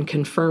affirming and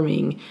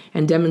confirming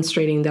and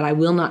demonstrating that I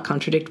will not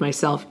contradict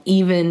myself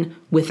even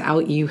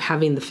without you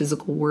having the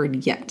physical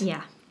word yet.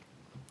 Yeah.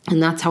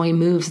 And that's how he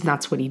moves, and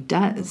that's what he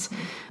does.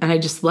 And I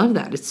just love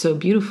that. It's so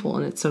beautiful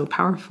and it's so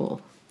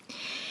powerful.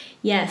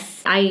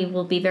 Yes, I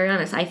will be very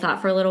honest. I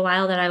thought for a little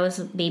while that I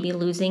was maybe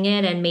losing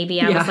it, and maybe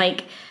I was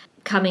like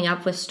coming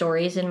up with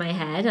stories in my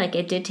head. Like,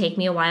 it did take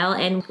me a while.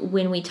 And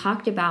when we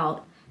talked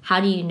about how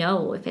do you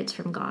know if it's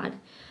from God,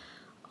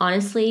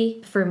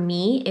 honestly, for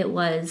me, it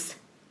was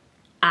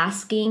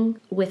asking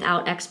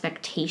without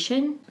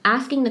expectation,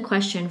 asking the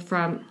question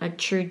from a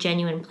true,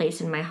 genuine place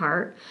in my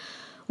heart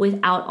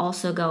without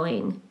also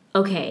going,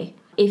 okay,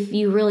 if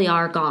you really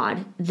are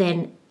God,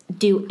 then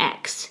do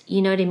X.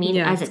 You know what I mean?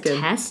 Yeah, as a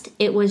test,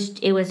 it was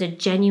a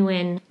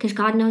genuine, because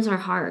God knows our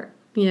heart.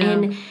 Yeah.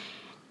 And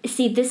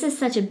see, this is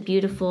such a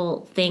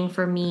beautiful thing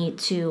for me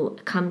to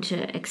come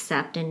to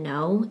accept and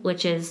know,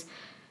 which is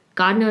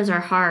God knows our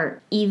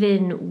heart,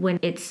 even when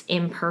it's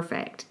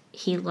imperfect.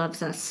 He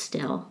loves us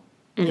still.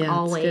 And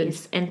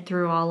always, and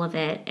through all of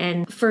it.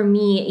 And for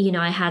me, you know,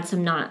 I had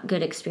some not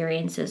good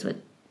experiences with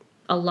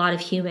a lot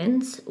of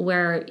humans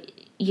where,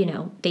 you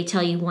know, they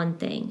tell you one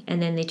thing and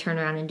then they turn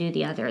around and do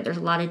the other. There's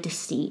a lot of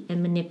deceit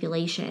and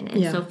manipulation.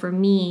 And so for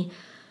me,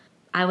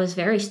 I was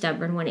very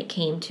stubborn when it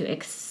came to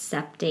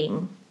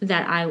accepting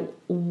that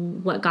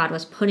what God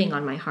was putting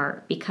on my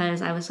heart,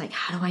 because I was like,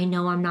 how do I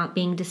know I'm not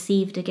being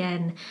deceived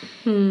again?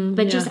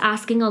 But just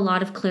asking a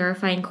lot of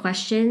clarifying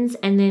questions,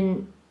 and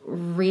then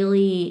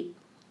really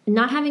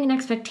not having an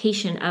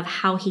expectation of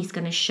how he's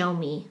going to show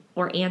me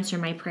or answer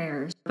my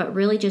prayers, but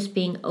really just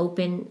being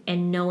open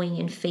and knowing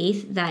in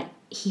faith that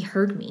he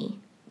heard me.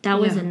 That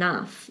was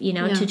enough, you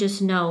know, to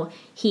just know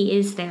he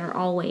is there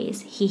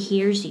always. He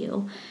hears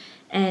you.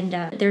 And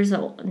there's a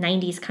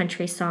 90s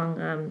country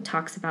song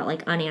talks about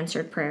like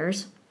unanswered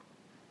prayers.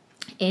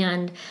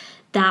 And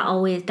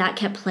that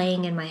kept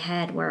playing in my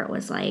head, where it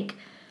was like,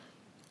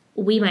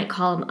 we might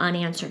call them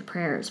unanswered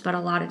prayers, but a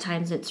lot of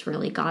times it's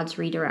really God's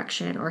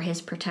redirection or his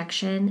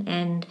protection.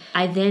 And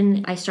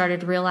I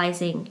started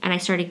realizing, and I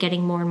started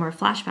getting more and more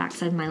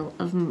flashbacks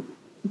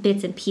of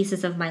bits and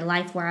pieces of my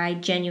life where I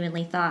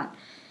genuinely thought,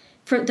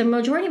 for the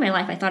majority of my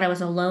life, I thought I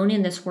was alone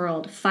in this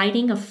world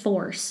fighting a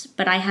force,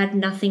 but I had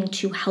nothing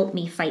to help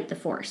me fight the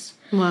force.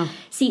 Wow.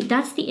 See,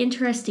 that's the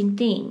interesting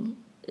thing.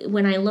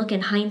 When I look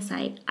in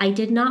hindsight, I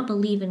did not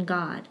believe in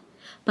God,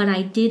 but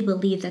I did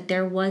believe that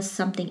there was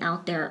something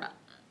out there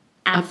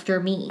after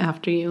me.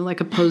 After you,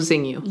 like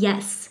opposing you.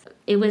 Yes.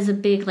 It was a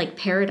big like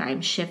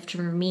paradigm shift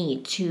for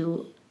me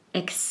to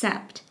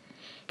accept.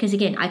 Because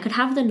again, I could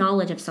have the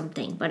knowledge of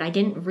something, but I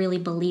didn't really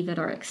believe it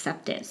or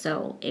accept it.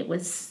 So it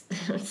was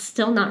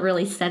still not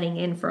really setting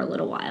in for a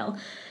little while.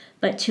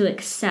 But to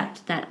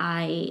accept that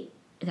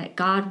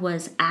God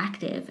was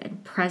active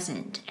and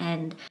present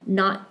and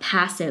not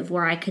passive,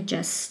 where I could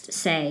just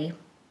say,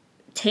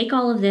 take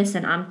all of this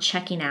and I'm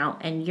checking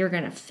out and you're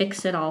going to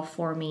fix it all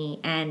for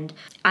me. And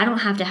I don't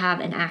have to have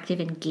an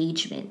active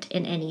engagement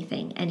in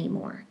anything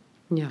anymore.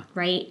 Yeah.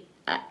 Right?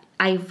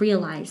 I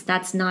realized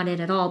that's not it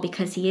at all,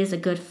 because he is a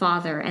good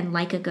father. And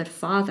like a good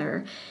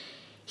father,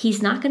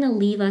 he's not going to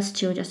leave us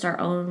to just our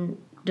own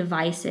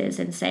devices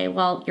and say,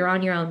 well, you're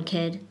on your own,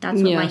 kid.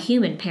 That's what my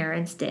human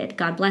parents did.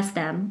 God bless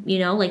them. You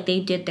know, like they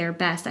did their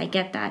best. I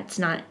get that. It's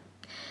not,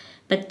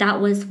 but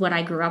that was what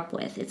I grew up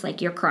with. It's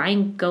like, you're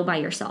crying, go by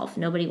yourself.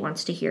 Nobody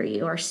wants to hear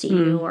you or see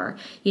you, or,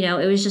 you know,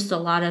 it was just a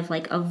lot of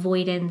like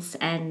avoidance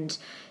and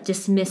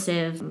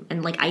dismissive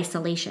and like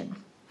isolation.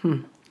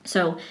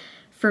 So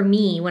for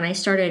me, when I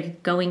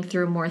started going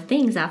through more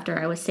things after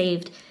I was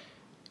saved,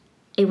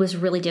 it was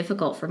really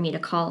difficult for me to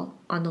call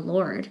on the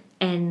Lord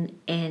and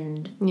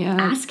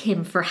ask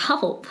him for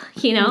help.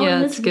 You know,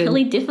 it was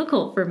really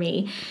difficult for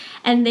me.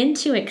 And then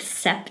to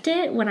accept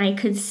it when I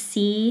could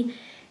see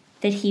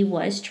that he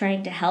was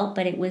trying to help,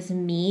 but it was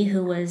me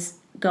who was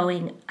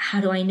going,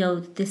 how do I know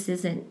this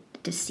isn't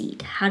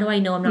deceit? How do I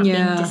know I'm not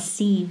being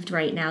deceived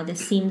right now?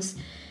 This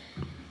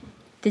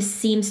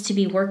seems to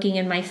be working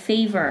in my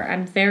favor.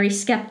 I'm very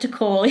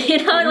skeptical, you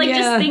know, like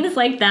just things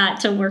like that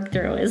to work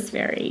through is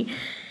very,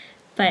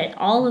 but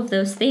all of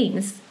those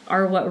things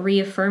are what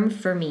reaffirmed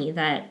for me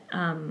that,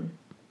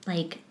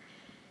 like,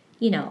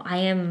 you know, I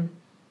am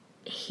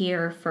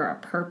here for a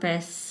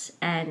purpose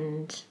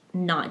and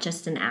not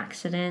just an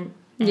accident.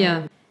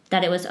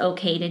 That it was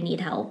okay to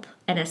need help,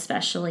 and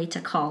especially to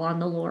call on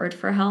the Lord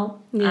for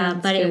help.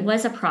 But it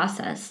was a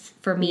process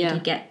for me to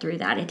get through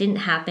that. It didn't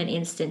happen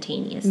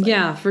instantaneously.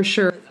 Yeah, for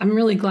sure. I'm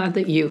really glad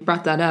that you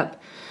brought that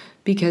up,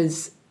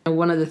 because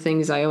one of the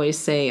things I always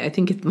say, I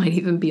think it might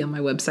even be on my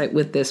website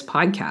with this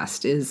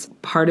podcast, is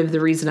part of the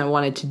reason I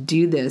wanted to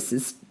do this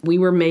is we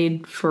were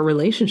made for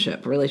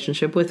relationship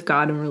with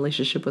God and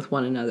relationship with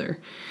one another.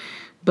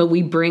 But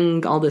we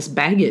bring all this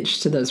baggage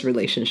to those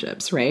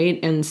relationships, right?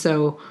 And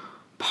so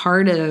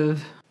part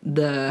of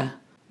the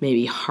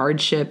maybe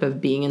hardship of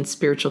being in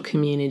spiritual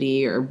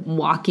community or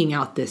walking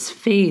out this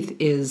faith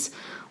is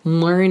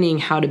learning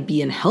how to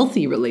be in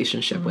healthy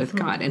relationship with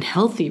God and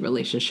healthy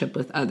relationship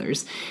with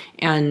others.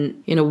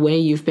 And in a way,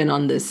 you've been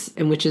on this,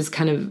 and which is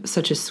kind of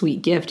such a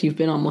sweet gift, you've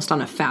been almost on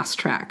a fast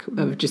track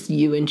of just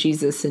you and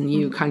Jesus and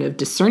you kind of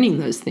discerning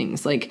those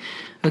things. Like,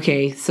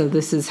 okay, so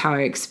this is how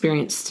I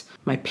experienced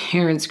my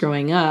parents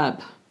growing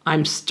up.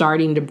 I'm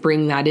starting to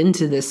bring that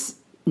into this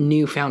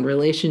newfound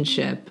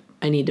relationship.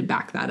 I need to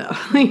back that up.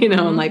 You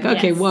know, I'm like,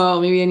 okay,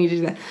 whoa, maybe I need to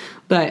do that.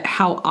 But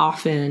how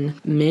often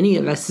many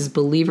of us as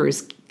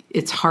believers,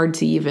 it's hard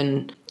to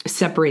even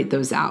separate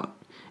those out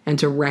and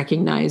to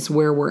recognize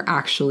where we're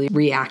actually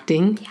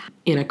reacting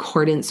in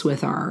accordance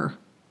with our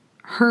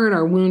hurt,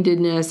 our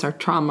woundedness, our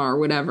trauma, or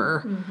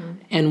whatever,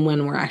 and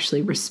when we're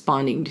actually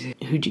responding to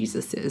who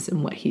Jesus is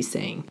and what he's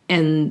saying.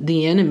 And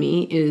the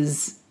enemy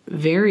is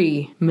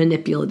very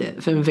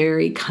manipulative and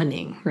very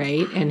cunning,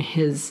 right? And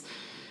his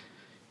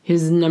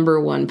number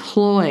one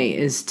ploy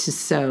is to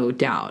sow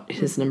doubt.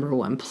 His number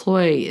one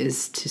ploy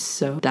is to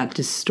sow that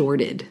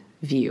distorted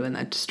view and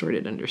that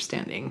distorted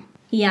understanding.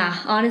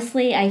 Yeah,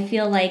 honestly, I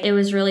feel like it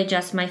was really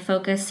just my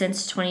focus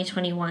since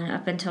 2021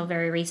 up until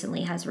very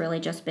recently has really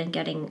just been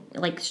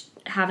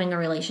having a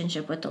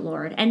relationship with the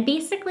Lord and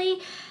basically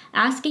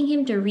asking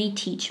him to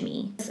reteach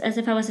me as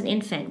if I was an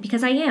infant,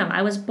 because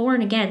I was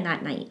born again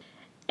that night.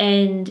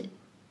 And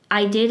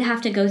I did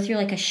have to go through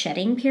like a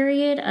shedding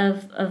period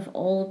of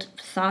old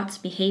thoughts,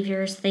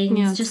 behaviors,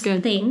 things, just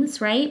things,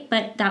 right?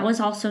 But that was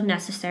also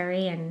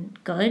necessary and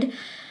good.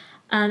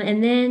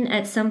 And then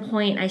at some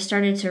point I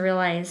started to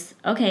realize,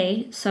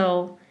 okay,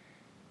 so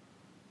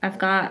I've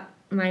got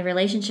my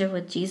relationship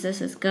with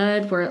Jesus is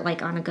good. We're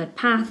like on a good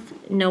path.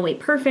 No way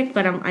perfect,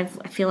 but I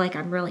feel like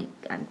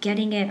I'm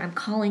getting it. I'm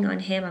calling on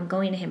him. I'm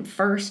going to him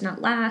first,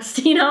 not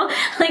last, you know,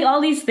 like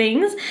all these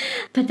things.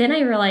 But then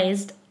I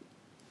realized,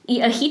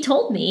 he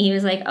told me, he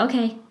was like,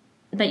 okay,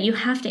 but you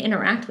have to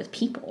interact with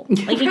people.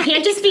 Like, it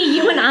can't just be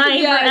you and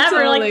I forever.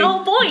 Totally. Like, the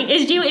whole point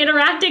is you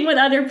interacting with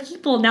other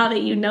people now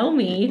that you know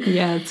me.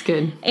 Yeah, it's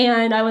good.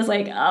 And I was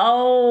like,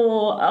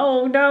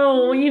 oh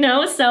no, you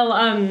know? So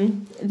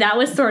that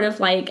was sort of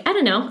like, I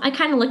don't know, I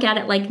kind of look at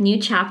it like new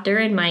chapter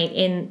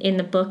in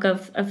the book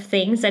of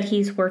things that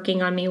he's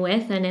working on me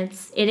with. And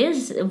it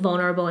is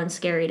vulnerable and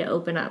scary to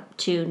open up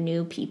to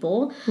new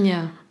people.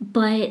 Yeah.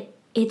 But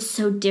it's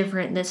so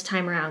different this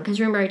time around. Because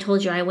remember I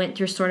told you I went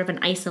through sort of an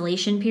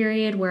isolation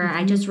period where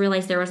I just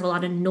realized there was a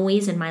lot of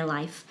noise in my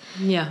life.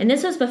 Yeah. And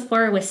this was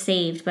before I was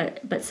saved,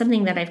 but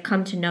something that I've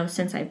come to know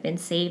since I've been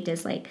saved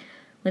is like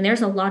when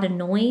there's a lot of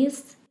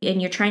noise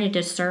and you're trying to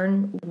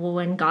discern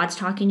when God's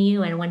talking to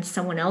you and when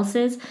someone else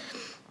is,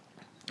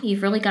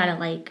 you've really got to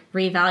like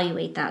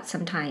reevaluate that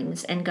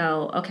sometimes and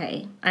go,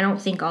 okay, I don't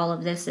think all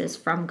of this is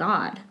from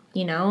God,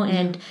 you know?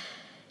 And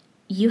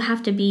you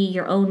have to be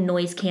your own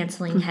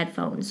noise-canceling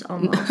headphones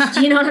almost.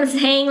 You know what I'm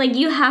saying? Like,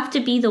 you have to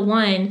be the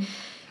one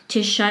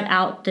to shut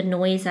out the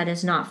noise that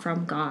is not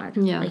from God.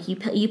 Yeah. Like,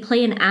 you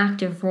play an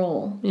active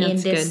role in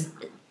this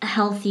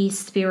healthy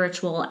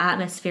spiritual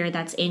atmosphere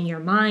that's in your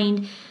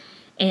mind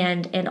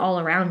and all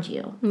around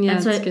you. Yeah,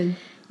 that's good.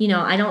 You know,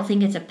 I don't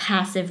think it's a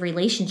passive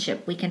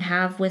relationship we can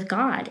have with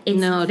God.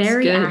 It's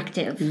very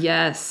active.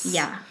 Yes.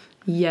 Yeah.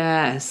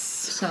 Yes.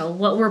 So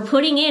what we're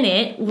putting in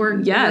it, we're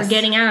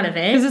getting out of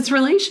it. Because it's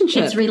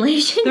relationship. It's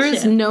relationship. There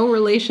is no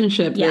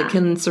relationship that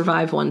can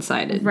survive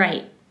one-sided.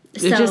 Right.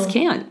 It just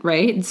can't,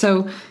 right?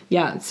 So,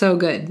 yeah, so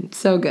good.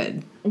 So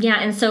good. Yeah,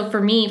 and so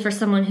for me, for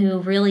someone who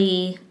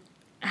really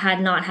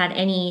had not had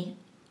any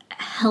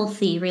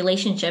healthy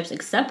relationships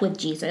except with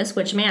Jesus,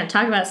 which, man,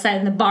 talk about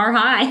setting the bar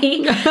high.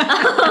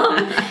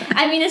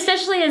 I mean,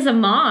 especially as a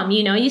mom,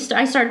 you know,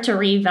 I started to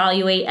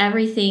reevaluate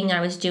everything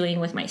I was doing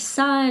with my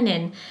son,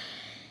 and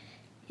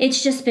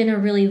it's just been a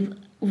really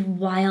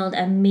wild,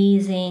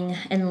 amazing,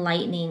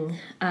 enlightening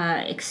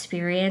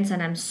experience,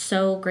 and I'm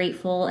so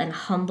grateful and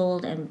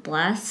humbled and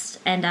blessed.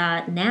 And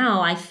now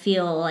I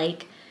feel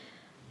like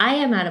I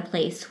am at a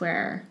place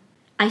where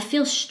I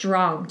feel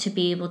strong to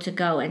be able to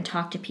go and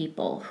talk to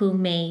people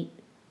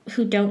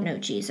who don't know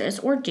Jesus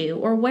or do,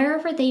 or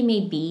wherever they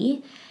may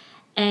be,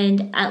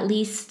 and at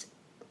least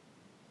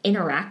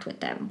interact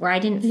with them, where I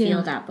didn't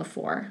feel that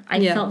before.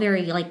 I felt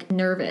very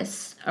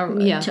nervous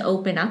to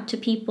open up to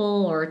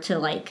people or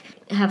to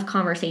have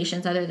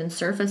conversations other than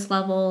surface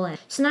level. And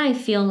so now I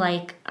feel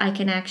like I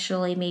can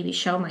actually maybe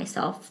show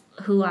myself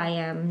who I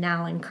am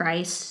now in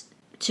Christ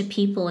to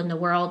people in the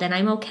world, and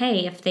I'm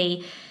okay if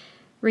they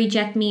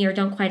reject me or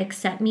don't quite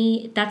accept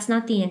me. That's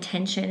not the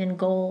intention and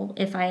goal.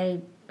 If I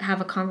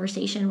have a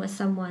conversation with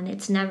someone,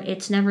 it's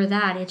never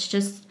that. It's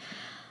just,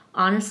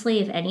 honestly,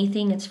 if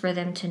anything, it's for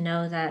them to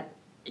know that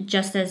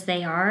just as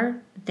they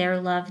are, they're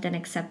loved and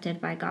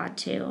accepted by God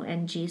too,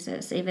 and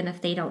Jesus. Even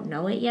if they don't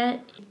know it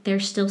yet, they're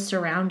still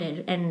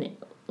surrounded and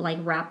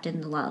wrapped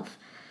in the love.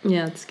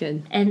 Yeah, that's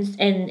good.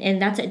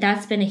 And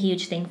that's been a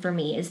huge thing for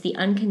me, is the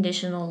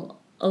unconditional,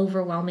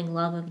 overwhelming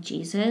love of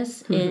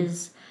Jesus.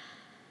 Is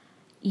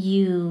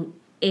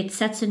it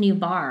sets a new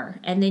bar,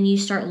 and then you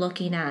start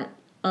looking at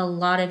a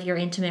lot of your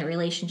intimate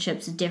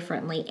relationships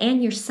differently,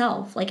 and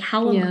yourself.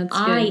 How am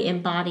I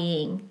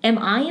embodying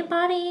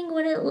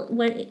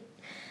what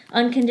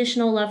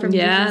unconditional love from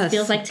Jesus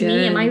feels like to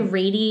me? Am I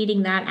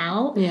radiating that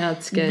out? Yeah,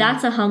 that's good.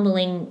 That's a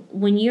humbling,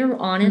 when you're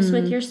honest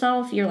with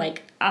yourself, you're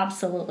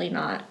absolutely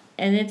not.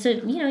 And it's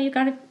you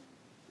got to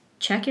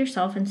check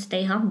yourself and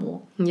stay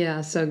humble.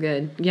 Yeah, so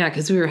good. Yeah,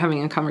 because we were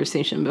having a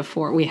conversation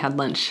before we had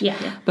lunch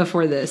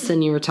before this,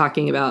 and you were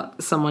talking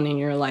about someone in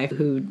your life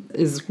who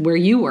is where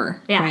you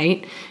were,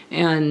 right?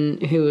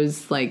 And who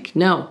was like,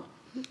 no,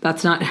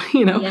 that's not,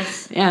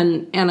 Yes.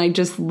 And I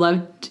just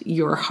loved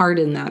your heart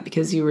in that,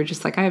 because you were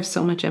just like, I have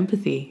so much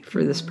empathy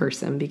for this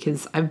person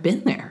because I've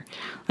been there.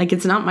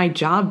 It's not my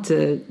job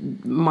to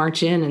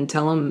march in and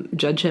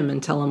judge him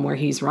and tell him where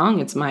he's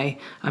wrong.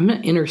 I'm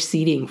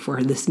interceding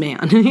for this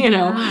man,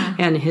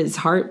 and his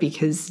heart,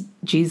 because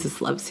Jesus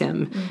loves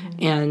him.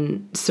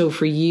 And so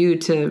for you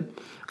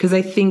because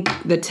I think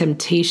the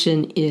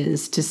temptation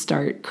is to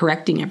start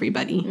correcting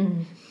everybody,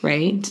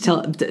 right?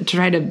 To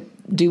try to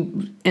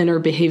do enter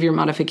behavior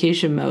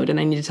modification mode, and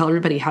I need to tell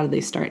everybody how do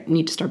they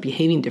need to start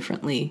behaving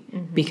differently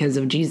because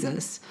of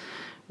Jesus.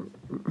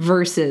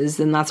 Versus,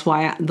 and that's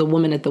why the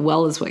woman at the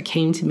well is what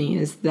came to me,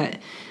 is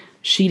that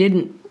she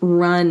didn't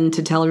run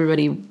to tell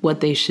everybody what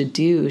they should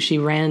do. She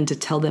ran to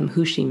tell them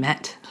who she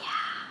met. Yeah.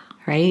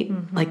 Right?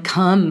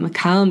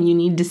 Come, you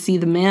need to see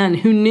the man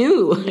who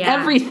knew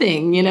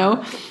everything,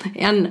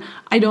 And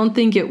I don't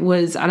think it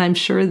was, and I'm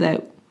sure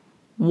that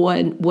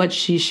what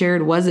she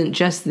shared wasn't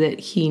just that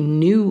he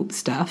knew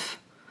stuff.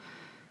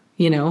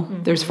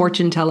 There's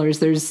fortune tellers,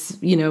 there's,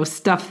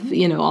 stuff,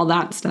 all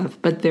that stuff,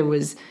 but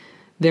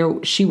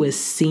she was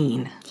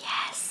seen.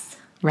 Yes.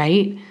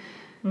 Right?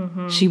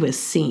 She was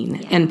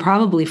seen, and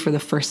probably for the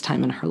first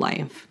time in her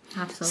life.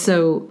 Absolutely.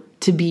 So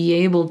to be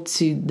able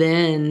to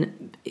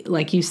then,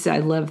 like you said, I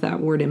love that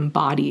word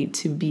embody,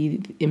 to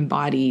be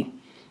embody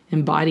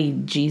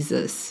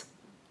Jesus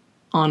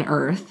on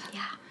earth.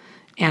 Yeah.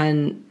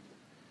 And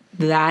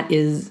that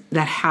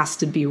has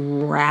to be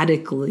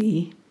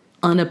radically,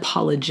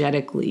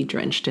 unapologetically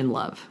drenched in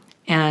love.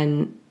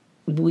 And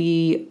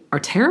we are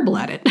terrible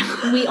at it.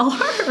 We are.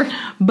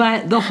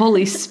 But the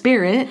Holy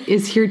Spirit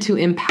is here to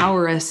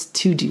empower us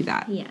to do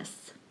that.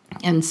 Yes.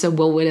 And so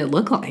what would it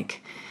look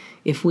like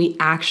if we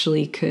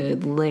actually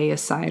could lay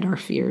aside our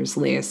fears,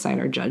 lay aside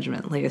our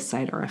judgment, lay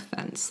aside our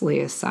offense,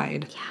 lay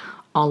aside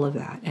all of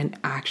that, and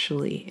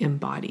actually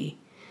embody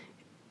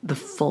the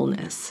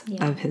fullness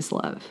of his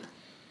love?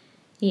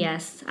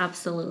 Yes,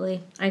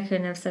 absolutely. I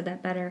couldn't have said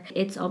that better.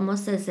 It's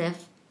almost as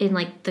if in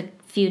the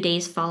few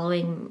days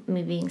following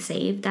me being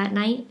saved that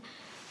night,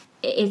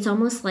 it's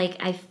almost like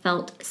I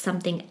felt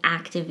something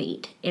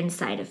activate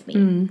inside of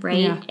me, right?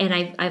 Yeah.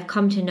 And I've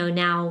come to know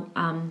now,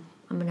 I'm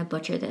going to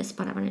butcher this,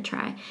 but I'm going to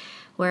try,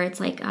 where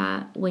it's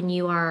when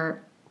you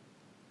are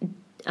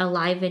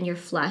alive in your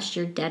flesh,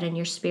 you're dead in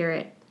your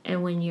spirit.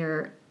 And when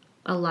you're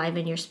alive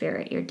in your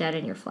spirit, you're dead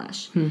in your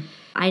flesh.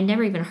 I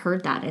never even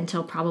heard that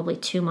until probably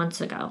 2 months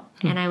ago.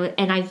 And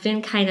I've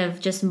been kind of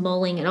just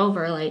mulling it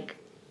over,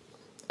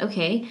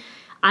 okay,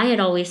 I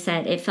had always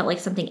said it felt like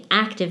something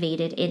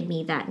activated in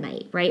me that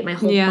night, right? My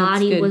whole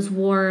body was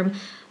warm.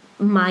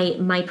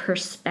 My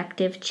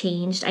perspective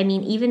changed. I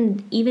mean,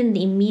 even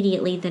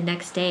immediately the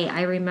next day,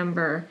 I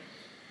remember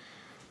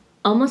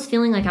almost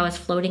feeling like I was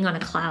floating on a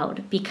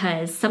cloud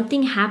because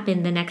something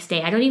happened the next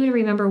day. I don't even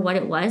remember what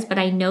it was, but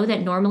I know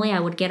that normally I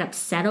would get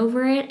upset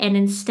over it. And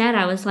instead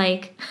I was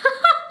like,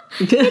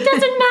 it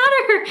doesn't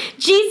matter.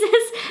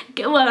 Jesus,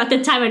 well, at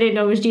the time I didn't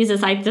know it was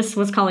Jesus. I just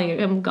was calling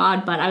him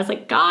God, but I was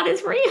like, God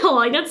is real.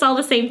 I know it's all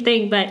the same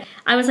thing, but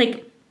I was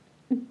like,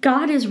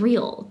 God is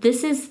real.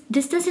 This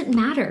doesn't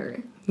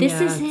matter. This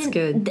isn't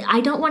good.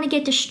 I don't want to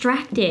get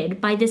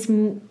distracted by this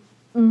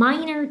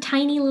minor,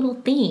 tiny little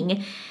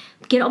thing,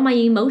 get all my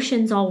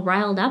emotions all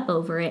riled up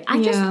over it.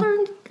 I just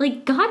learned,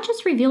 like, God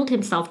just revealed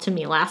himself to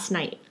me last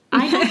night.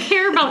 I don't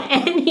care about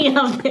any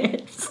of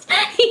this.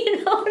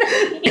 You know what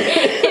I mean?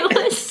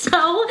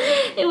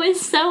 It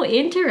was so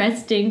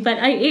interesting, but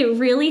it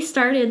really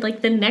started,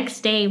 like, the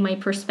next day, my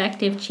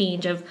perspective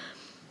change of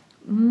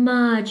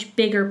much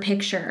bigger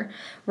picture,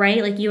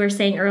 right? Like you were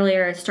saying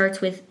earlier, it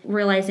starts with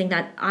realizing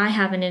that I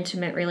have an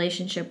intimate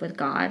relationship with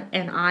God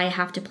and I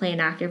have to play an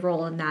active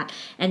role in that.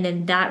 And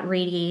then that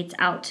radiates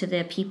out to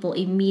the people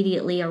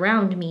immediately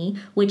around me,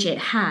 which it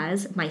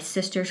has. My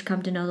sisters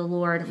come to know the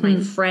Lord. My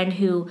friend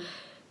who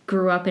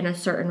grew up in a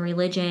certain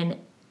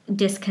religion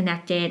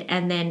disconnected,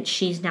 and then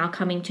she's now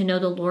coming to know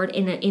the Lord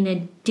in a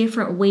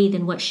different way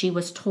than what she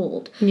was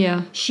told.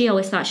 Yeah. She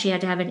always thought she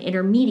had to have an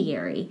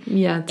intermediary.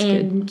 Yeah, that's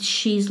and good.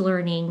 She's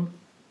learning.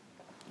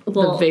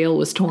 Well, the veil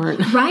was torn.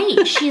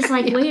 Right. She's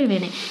like, wait a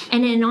minute.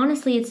 And then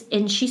honestly,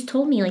 she's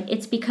told me, like,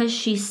 it's because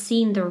she's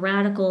seen the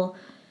radical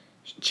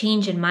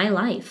change in my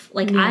life.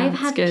 Like, I've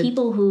had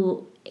people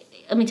who,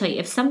 let me tell you,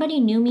 if somebody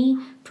knew me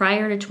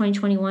prior to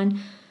 2021,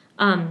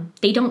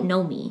 they don't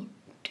know me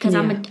because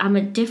I'm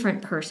a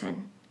different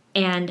person.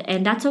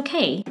 And that's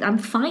okay. I'm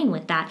fine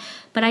with that.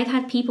 But I've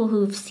had people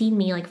who've seen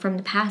me, like, from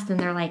the past, and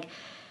they're like,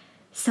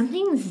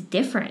 something's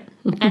different.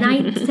 And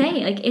I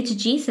say, like, it's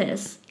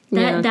Jesus.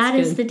 That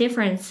is the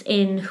difference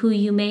in who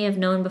you may have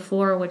known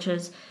before, which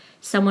was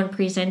someone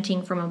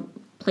presenting from a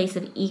place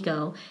of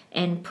ego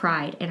and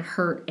pride and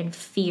hurt and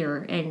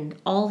fear and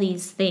all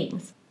these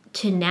things,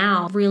 to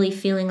now really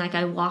feeling like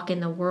I walk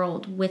in the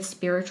world with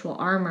spiritual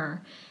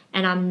armor.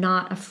 And I'm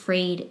not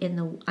afraid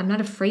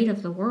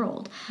of the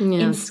world. Yeah,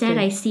 instead,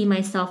 I see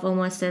myself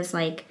almost as,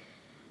 like,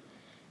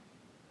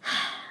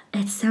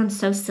 it sounds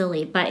so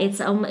silly, but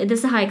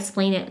this is how I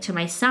explain it to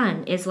my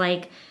son, is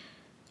like,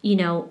 you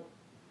know,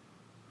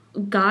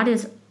 God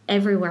is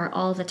everywhere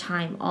all the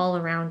time, all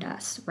around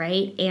us,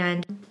 right?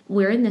 And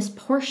we're in this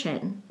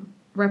portion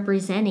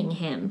representing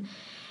him.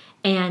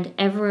 And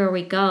everywhere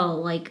we go,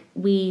 like,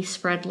 we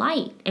spread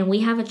light, and we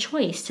have a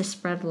choice to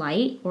spread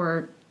light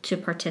or to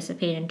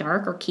participate in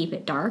dark or keep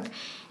it dark.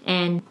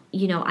 And,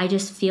 you know, I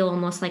just feel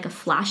almost like a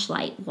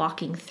flashlight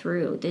walking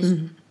through this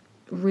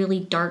really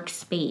dark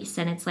space.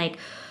 And it's like,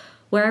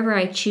 wherever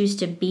I choose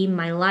to beam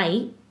my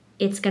light,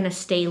 it's going to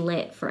stay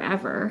lit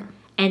forever.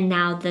 And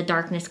now the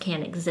darkness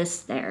can't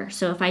exist there.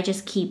 So if I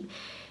just keep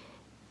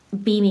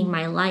beaming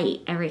my light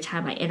every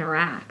time I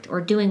interact,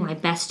 or doing my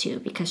best to,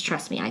 because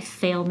trust me, I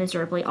fail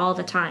miserably all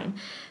the time.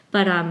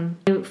 But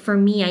for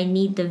me, I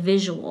need the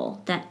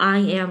visual that I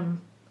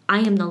am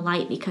the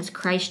light because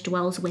Christ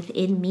dwells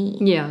within me.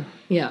 Yeah,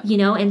 yeah. You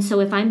know, and so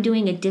if I'm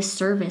doing a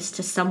disservice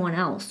to someone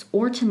else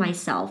or to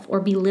myself or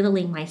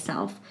belittling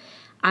myself,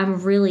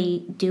 I'm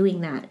really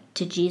doing that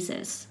to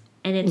Jesus.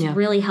 And it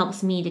really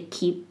helps me to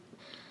keep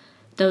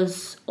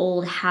those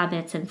old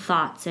habits and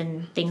thoughts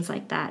and things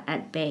like that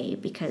at bay,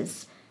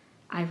 because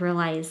I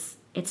realize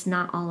it's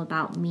not all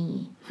about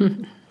me.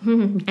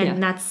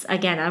 And that's,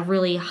 again, a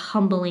really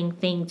humbling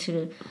thing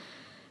to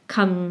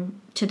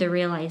come to the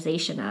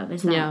realization of,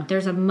 is that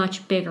there's a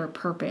much bigger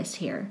purpose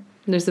here.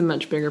 There's a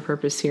much bigger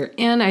purpose here.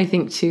 And I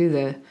think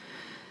too,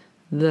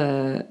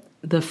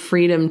 the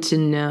freedom to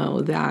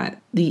know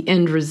that the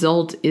end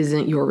result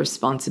isn't your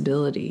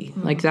responsibility.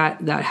 Like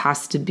that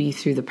has to be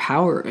through the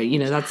power, you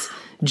know, that's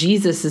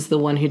Jesus is the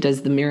one who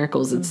does the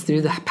miracles. It's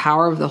through the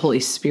power of the Holy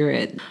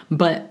Spirit.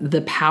 But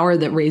the power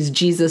that raised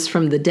Jesus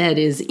from the dead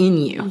is in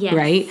you,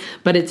 right?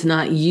 But it's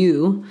not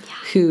you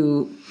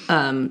who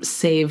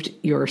saved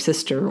your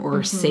sister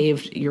or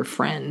saved your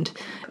friend,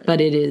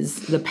 but it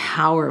is the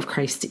power of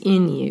Christ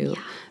in you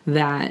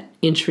that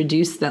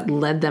introduced, that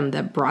led them,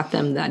 that brought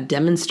them, that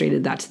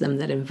demonstrated that to them,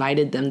 that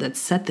invited them, that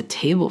set the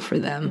table for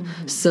them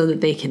so that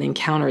they can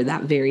encounter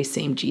that very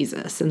same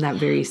Jesus and that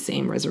very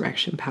same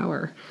resurrection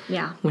power.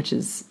 Yeah. Which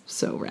is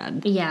so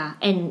rad. Yeah.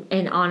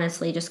 And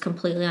honestly, just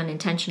completely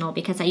unintentional,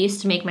 because I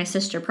used to make my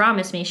sister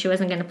promise me she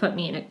wasn't going to put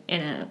me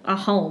in a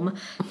home,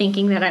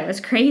 thinking that I was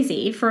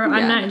crazy for,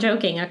 I'm not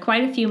joking,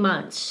 quite a few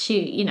months.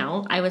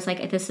 I was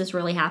like, this is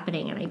really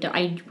happening. And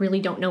I really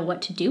don't know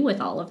what to do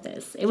with all of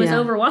this. It was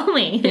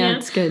overwhelming. Yeah,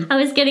 it's good. I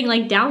was getting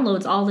like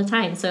downloads all the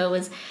time. So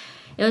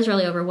it was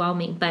really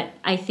overwhelming. But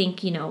I think,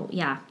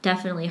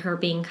 definitely her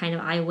being kind of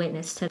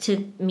eyewitness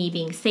to me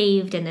being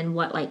saved, and then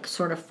what like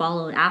sort of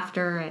followed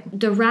after, and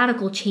the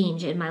radical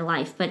change in my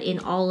life, but in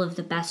all of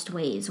the best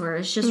ways, where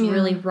it's just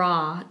really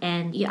raw.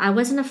 And I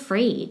wasn't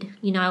afraid,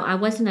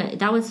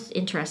 that was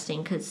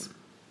interesting, because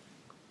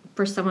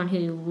for someone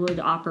who would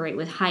operate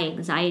with high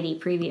anxiety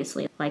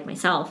previously, like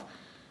myself,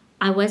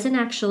 I wasn't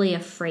actually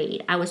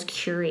afraid. I was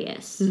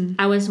curious.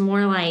 I was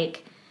more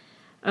like,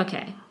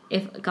 okay,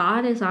 if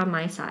God is on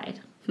my side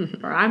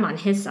or I'm on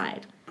his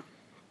side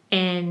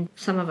and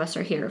some of us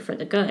are here for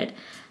the good,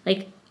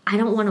 like, I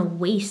don't want to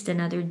waste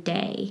another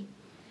day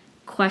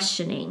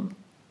questioning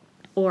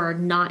or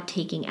not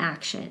taking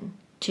action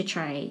to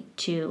try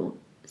to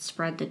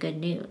spread the good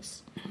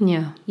news.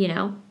 Yeah. You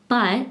know?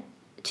 But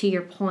to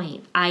your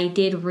point, I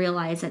did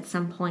realize at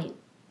some point,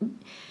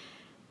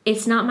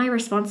 it's not my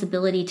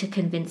responsibility to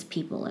convince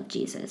people of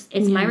Jesus.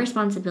 It's my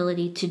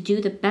responsibility to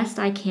do the best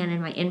I can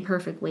in my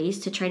imperfect ways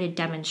to try to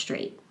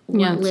demonstrate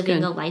what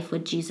living a life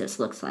with Jesus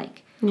looks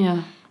like.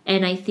 Yeah.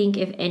 And I think,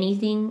 if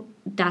anything,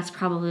 that's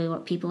probably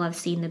what people have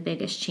seen the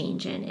biggest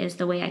change in, is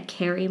the way I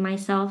carry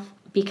myself.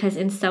 Because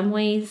in some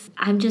ways,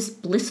 I'm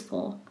just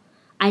blissful.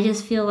 I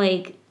just feel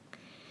like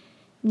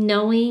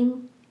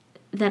knowing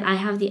that I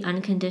have the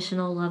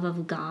unconditional love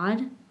of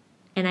God,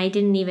 and I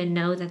didn't even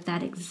know that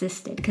that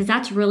existed. Because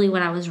that's really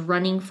what I was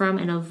running from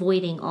and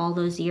avoiding all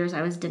those years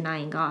I was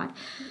denying God.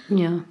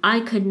 Yeah. I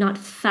could not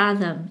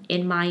fathom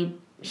in my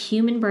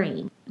human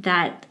brain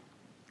that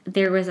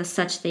there was a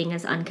such thing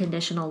as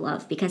unconditional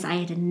love, because I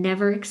had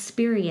never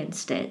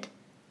experienced it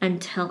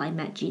until I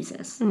met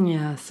Jesus.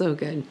 Yeah, so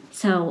good.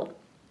 So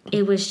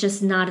it was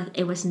just not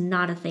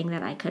a thing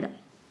that I could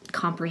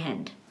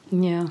comprehend.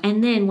 Yeah.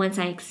 And then once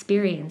I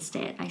experienced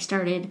it, I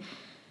started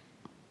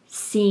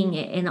seeing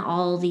it in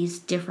all these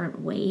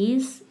different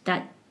ways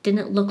that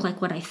didn't look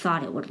like what I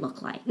thought it would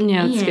look like.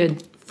 Yeah, it's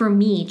good. For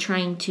me,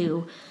 trying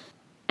to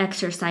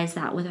exercise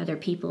that with other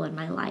people in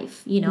my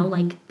life, you know,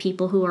 like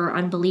people who are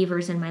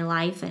unbelievers in my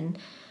life, and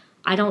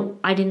I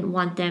didn't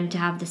want them to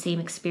have the same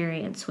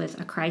experience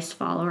with a Christ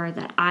follower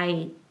that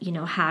I, you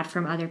know, had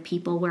from other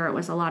people, where it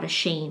was a lot of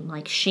shame,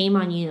 like shame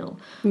on you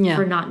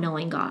for not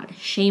knowing God,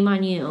 shame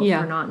on you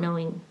for not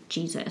knowing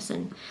Jesus.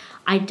 And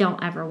I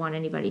don't ever want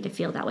anybody to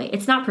feel that way.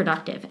 It's not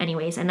productive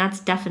anyways, and that's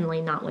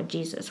definitely not what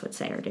Jesus would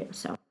say or do.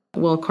 So,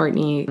 well,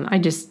 Courtney, I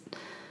just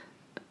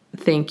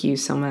thank you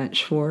so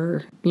much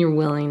for your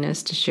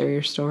willingness to share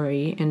your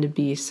story and to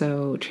be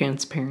so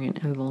transparent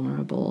and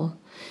vulnerable.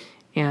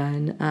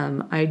 And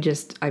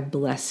I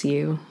bless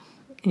you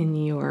in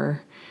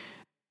your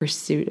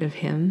pursuit of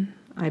him.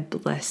 I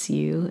bless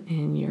you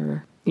in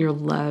your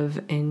love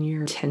and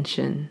your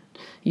attention.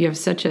 You have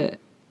such a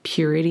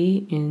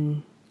purity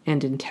and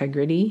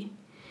integrity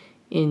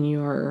in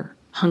your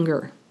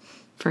hunger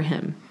for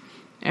him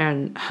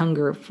and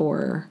hunger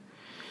for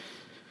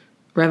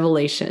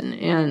revelation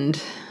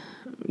and,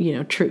 you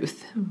know,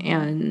 truth.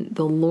 And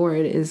the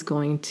Lord is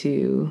going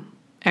to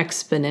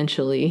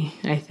exponentially,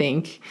 I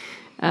think,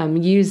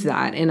 use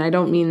that. And I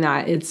don't mean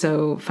that it's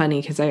so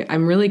funny, because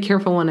I'm really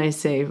careful when I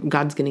say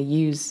God's going to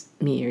use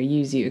me or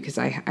use you, because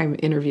I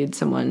interviewed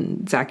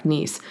someone, Zach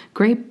Neese,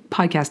 great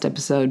podcast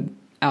episode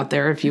out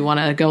there if you want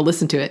to go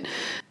listen to it.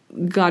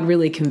 God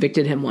really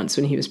convicted him once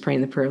when he was praying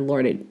the prayer,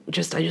 Lord, I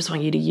just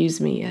want you to use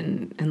me.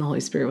 And the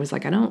Holy Spirit was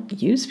like, I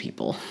don't use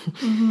people.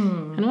 I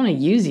don't want to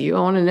use you. I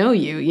want to know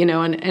you, you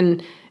know,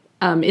 and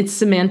it's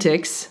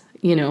semantics,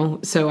 you know.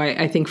 So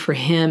I think for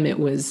him, it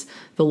was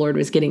the Lord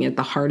was getting at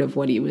the heart of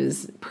what he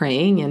was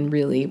praying and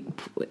really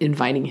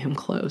inviting him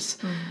close.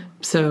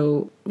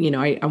 So, you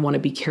know, I want to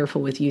be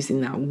careful with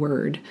using that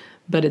word,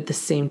 but at the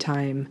same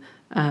time,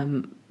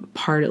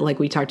 part of, like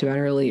we talked about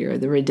earlier,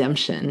 the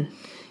redemption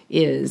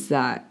is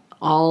that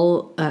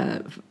all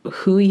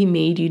who he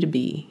made you to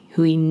be,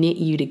 who he knit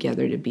you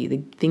together to be,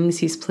 the things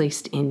he's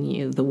placed in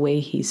you, the way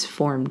he's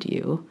formed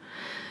you,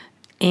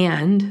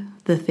 and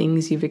the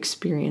things you've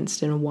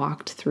experienced and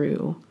walked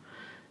through,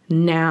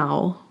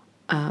 now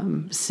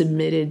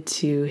submitted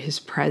to his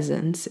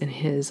presence and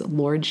his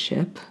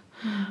lordship,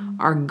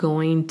 are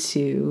going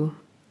to,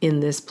 in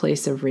this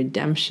place of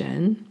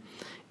redemption,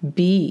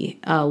 be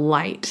a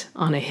light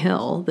on a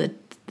hill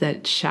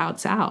that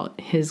shouts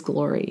out his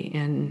glory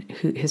and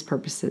his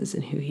purposes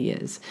and who he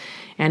is.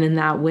 And in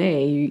that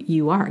way,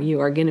 you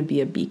are going to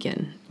be a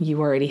beacon. You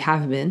already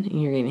have been,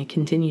 and you're going to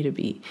continue to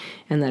be.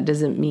 And that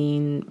doesn't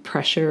mean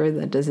pressure.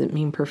 That doesn't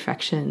mean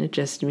perfection. It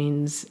just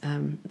means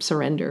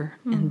surrender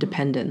and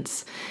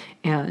dependence.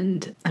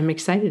 And I'm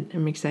excited.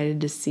 I'm excited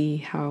to see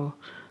how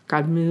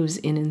God moves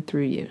in and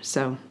through you.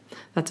 So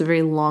that's a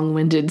very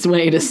long-winded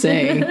way to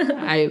say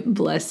I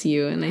bless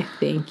you and I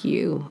thank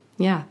you.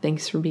 Yeah,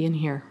 thanks for being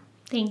here.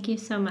 thank you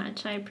so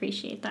much. I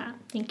appreciate that.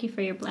 Thank you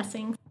for your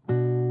blessings.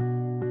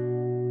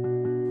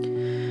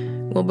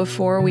 Well,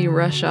 before we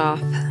rush off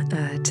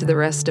to the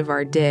rest of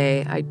our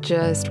day, I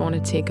just want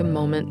to take a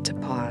moment to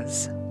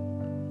pause.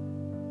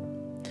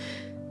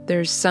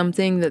 There's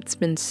something that's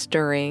been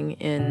stirring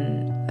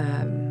in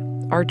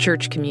our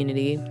church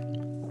community,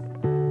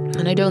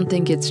 and I don't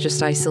think it's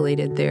just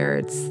isolated there.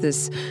 It's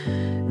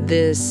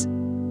this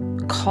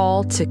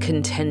call to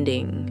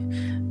contending,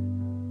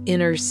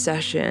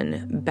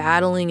 intercession,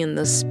 battling in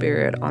the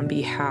Spirit on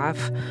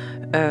behalf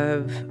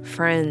of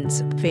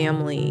friends,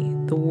 family,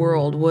 the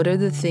world. What are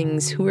the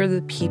things, who are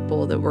the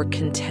people that we're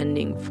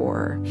contending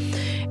for?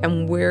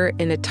 And we're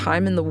in a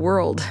time in the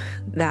world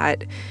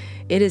that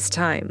it is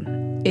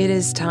time. It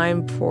is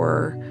time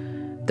for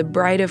the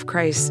bride of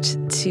Christ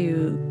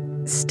to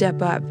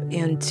step up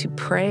and to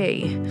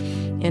pray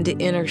and to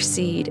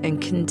intercede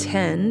and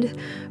contend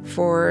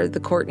for the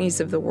Courtneys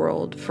of the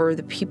world, for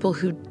the people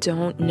who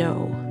don't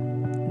know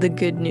the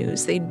good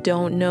news. They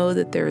don't know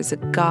that there is a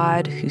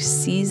God who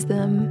sees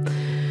them,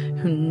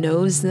 who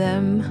knows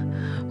them,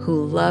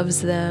 who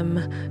loves them,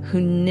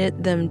 who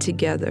knit them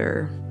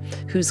together,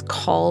 who's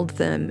called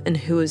them, and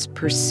who is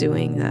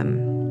pursuing them.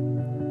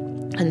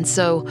 And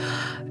so,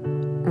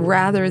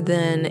 rather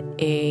than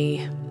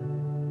a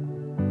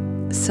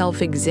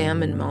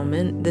self-examine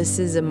moment, this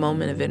is a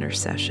moment of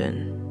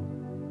intercession.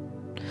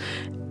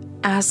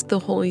 Ask the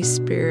Holy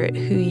Spirit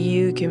who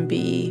you can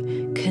be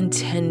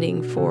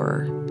contending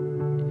for.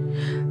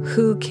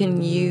 Who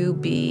can you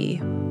be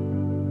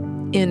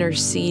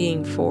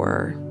interceding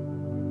for?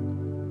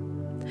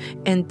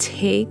 And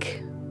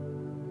take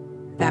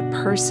that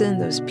person,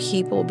 those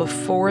people,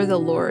 before the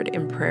Lord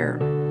in prayer.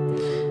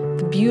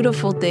 The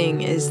beautiful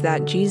thing is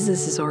that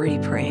Jesus is already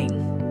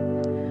praying.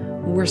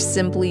 We're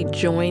simply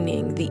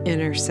joining the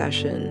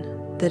intercession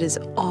that is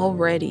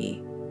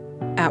already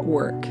at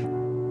work.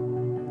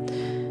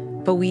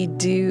 But we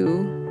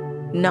do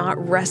not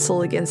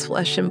wrestle against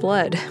flesh and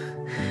blood,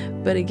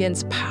 but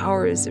against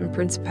powers and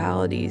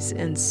principalities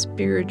and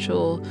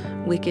spiritual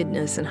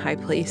wickedness in high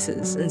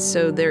places. And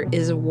so there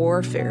is a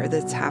warfare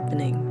that's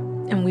happening,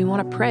 and we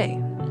want to pray.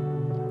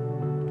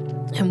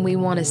 And we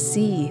want to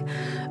see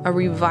a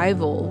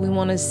revival. We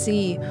want to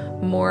see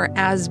more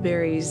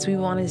Asburys. We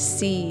want to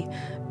see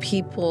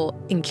people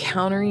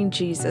encountering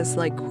Jesus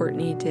like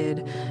Courtney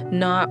did,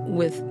 not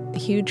with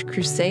huge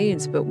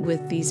crusades, but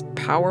with these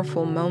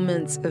powerful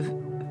moments of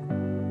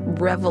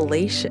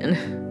revelation.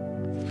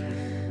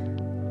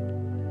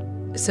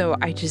 So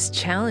I just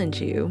challenge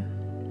you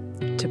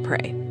to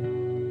pray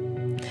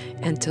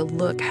and to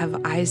look, have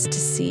eyes to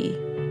see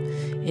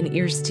and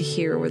ears to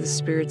hear where the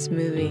Spirit's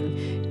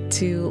moving,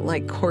 to,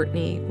 like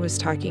Courtney was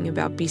talking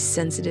about, be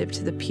sensitive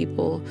to the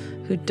people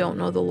who don't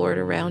know the Lord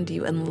around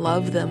you and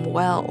love them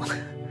well.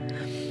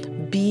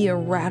 Be a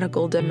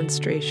radical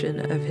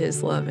demonstration of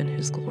His love and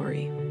His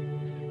glory.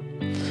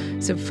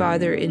 So,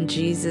 Father, in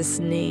Jesus'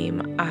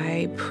 name,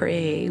 I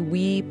pray,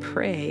 we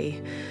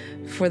pray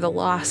for the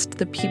lost,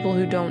 the people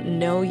who don't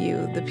know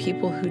you, the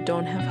people who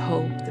don't have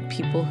hope, the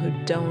people who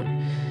don't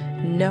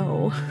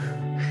know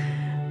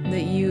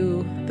that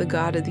you, the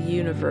God of the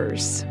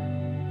universe,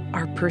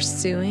 are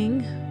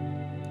pursuing,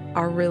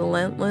 are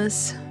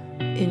relentless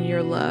in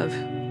your love,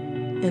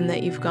 and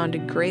that you've gone to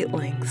great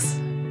lengths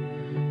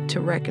to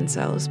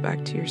reconcile us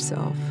back to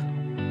yourself.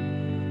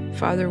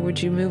 Father,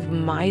 would you move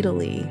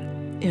mightily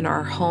in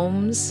our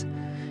homes,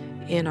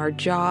 in our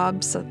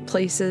jobs,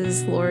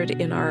 places, Lord,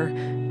 in our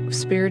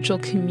spiritual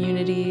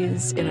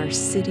communities, in our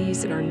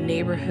cities, in our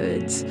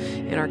neighborhoods,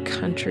 in our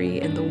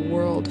country, in the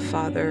world,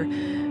 Father.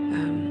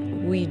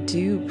 We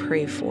do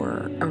pray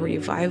for a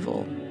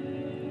revival,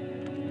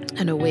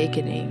 an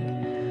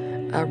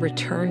awakening, a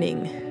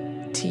returning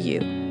to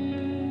you.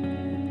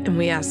 And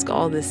we ask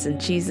all this in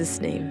Jesus'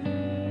 name.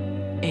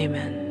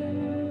 Amen.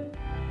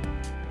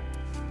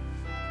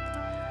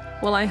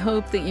 Well, I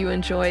hope that you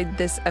enjoyed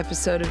this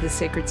episode of the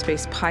Sacred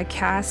Space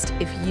podcast.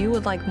 If you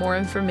would like more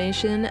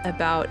information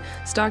about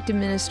Stockton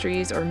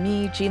Ministries or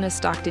me, Gina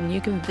Stockton,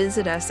 you can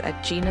visit us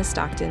at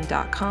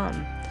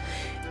ginastockton.com.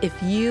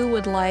 If you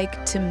would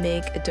like to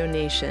make a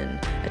donation,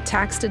 a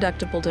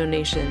tax-deductible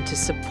donation to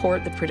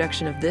support the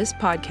production of this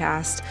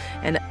podcast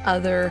and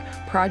other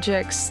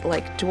projects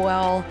like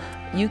Dwell,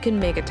 you can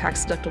make a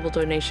tax-deductible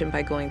donation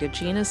by going to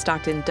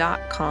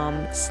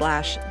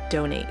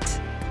ginastockton.com/donate.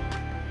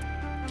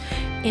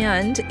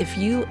 And if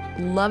you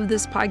love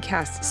this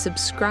podcast,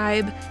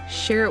 subscribe,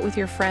 share it with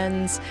your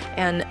friends,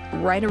 and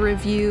write a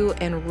review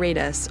and rate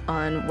us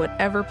on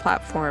whatever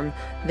platform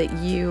that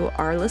you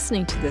are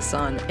listening to this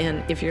on.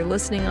 And if you're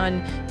listening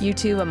on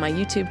YouTube, on my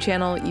YouTube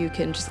channel, you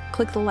can just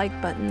click the like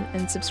button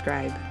and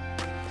subscribe.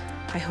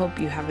 I hope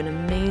you have an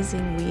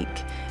amazing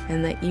week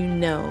and that you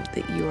know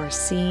that you are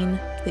seen,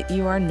 that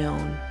you are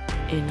known,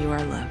 and you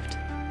are loved.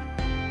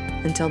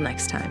 Until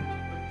next time,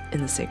 in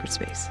the Sacred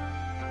Space.